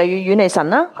邊越嚟越遠離神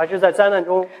啦，還是在災難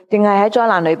中，定係喺災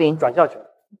難裏邊轉向神，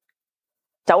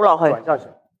走落去，轉向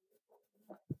神，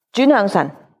轉向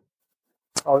神。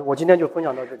好，我今天就分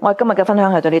享到這裡。我今日嘅分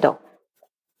享去到呢度。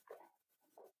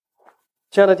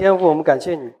親愛的天父，我們感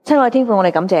謝你。親愛的天父，我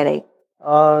哋感謝你。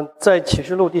在啟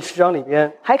示錄第10章裏邊，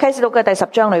喺啟示錄嘅第10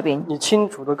章裏邊，你清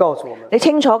楚地告訴我們，你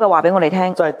清楚嘅話俾我哋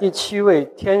聽，在第7位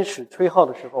天使吹號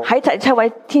的時候，喺第7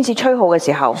位天使吹號嘅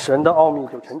時候，神的奧秘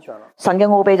就成全了，神嘅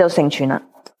奧秘就成全啦。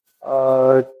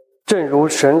正如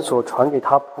神所傳給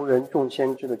他僕人眾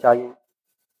先知的佳音，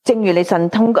正如你神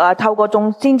透過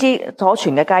眾先知所傳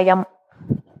嘅佳音。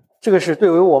這個是對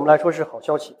於我們來說是好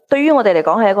消息。對於我哋嚟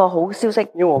講係一個好消息，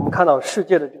因為我們看到世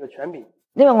界的這個權柄，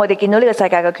因為我哋見到呢個世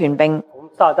界嘅權柄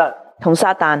同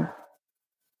撒旦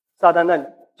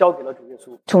交給了主耶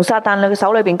穌，從撒旦嘅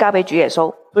手裏邊交俾主耶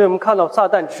穌。所以我們看到撒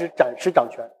旦只是暫時掌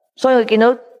權，所以我見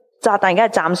到撒旦而家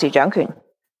係暫時掌權。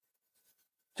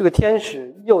這個天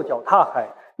使右腳踏海，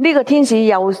呢個天使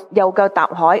右腳踏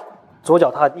海，左腳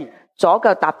踏地，左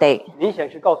腳踏地，明顯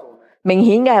是告訴我們，明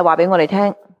顯嘅係話俾我哋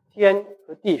聽，天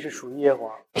和地是屬於耶和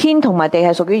華，天同埋地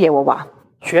係屬於耶和華，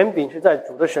權柄是在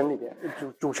主的神裏邊，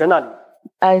主神那裏。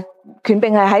權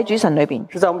柄係喺主神裏邊，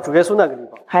是在我們主耶穌那個地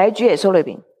方，係喺主耶穌裏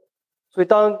邊。所以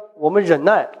當我們忍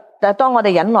耐，但係當我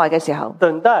哋忍耐嘅時候，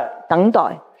等待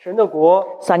神的國，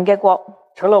神嘅國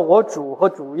成了我主和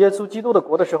主耶穌基督的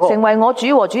國的時候，成為我主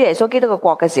和主耶穌基督嘅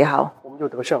國嘅時候，我們就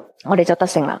得勝，我哋就得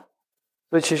勝啦。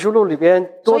所以啟示錄裏邊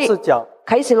多次講，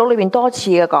啟示錄裏邊多次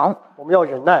嘅講，我們要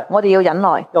忍耐，我哋要忍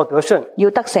耐，要得勝，要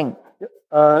得勝，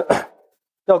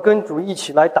要跟主一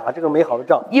起來打這個美好的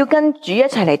仗，要跟主一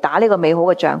齊嚟打呢個美好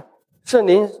嘅仗。聖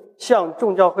靈向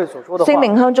眾教會所說的話，聖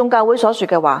靈向眾教會所說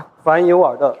嘅話，凡有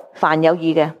耳的，凡有耳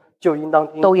嘅，就應當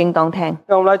聽，都應當聽。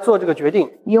讓我們來做這個決定，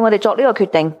要我哋作呢個決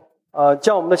定，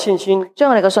將我們的信心，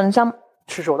將我哋嘅信心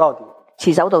持守到底，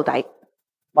持守到底。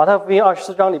馬太福音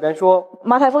24章裏邊說，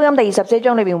馬太福音第24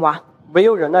章裏邊話，唯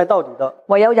有忍耐到底的，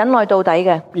唯有忍耐到底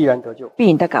嘅，必然得救，必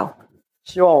然得救。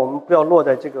希望我們不要落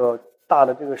在這個大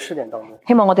的這個試煉當中。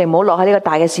希望我哋唔好落喺呢個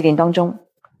大嘅試煉當中。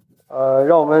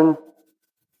讓我們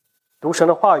讀神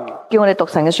的話語，叫我哋讀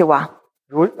神嘅說話，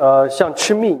像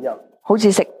吃蜜一樣，好似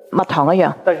食蜜糖一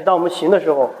樣。但是當我們行的時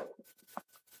候，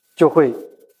就會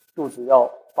肚子要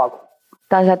發苦。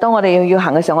但是當我哋要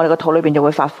行嘅時候，我哋個肚裏邊就會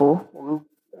發苦。我們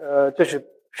這是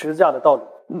十字架的道理。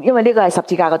因為呢個係十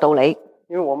字架嘅道理。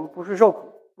因為我們不是受苦，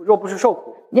若不是受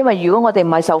苦，因為如果我哋唔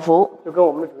係受苦，就跟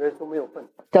我們的主耶穌沒有份，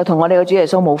就同我哋嘅主耶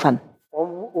穌冇份。我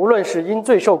們無論是因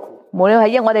罪受苦，無論係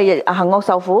因我哋行惡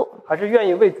受苦，還是願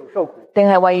意為主受苦，定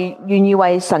係願意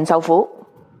為神受苦，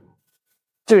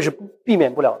這個是避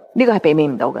免不了的。呢個係避免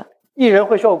唔到嘅。義人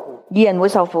會受苦，義人會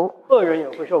受苦，惡人也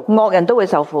會受苦，惡人都會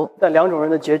受苦。但兩種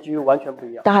人的結局完全不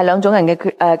一樣。但係兩種人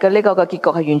嘅呢個嘅結局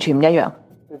係完全唔一樣。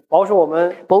保守我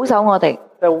們，保守我哋，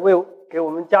在為給我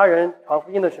們家人傳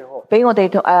福音的時候，俾我哋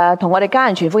同我哋家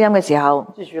人傳福音嘅時候，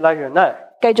繼續來忍耐，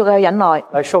繼續去忍耐，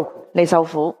來受苦，嚟受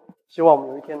苦。希望我們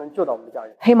有一天能救到我們的家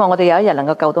人。希望我哋有一日能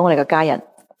夠救到我哋嘅家人。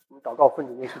我們禱告奉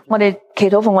主耶穌基督。我哋祈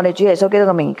禱奉我哋主耶穌基督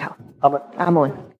嘅名求。阿門。阿門。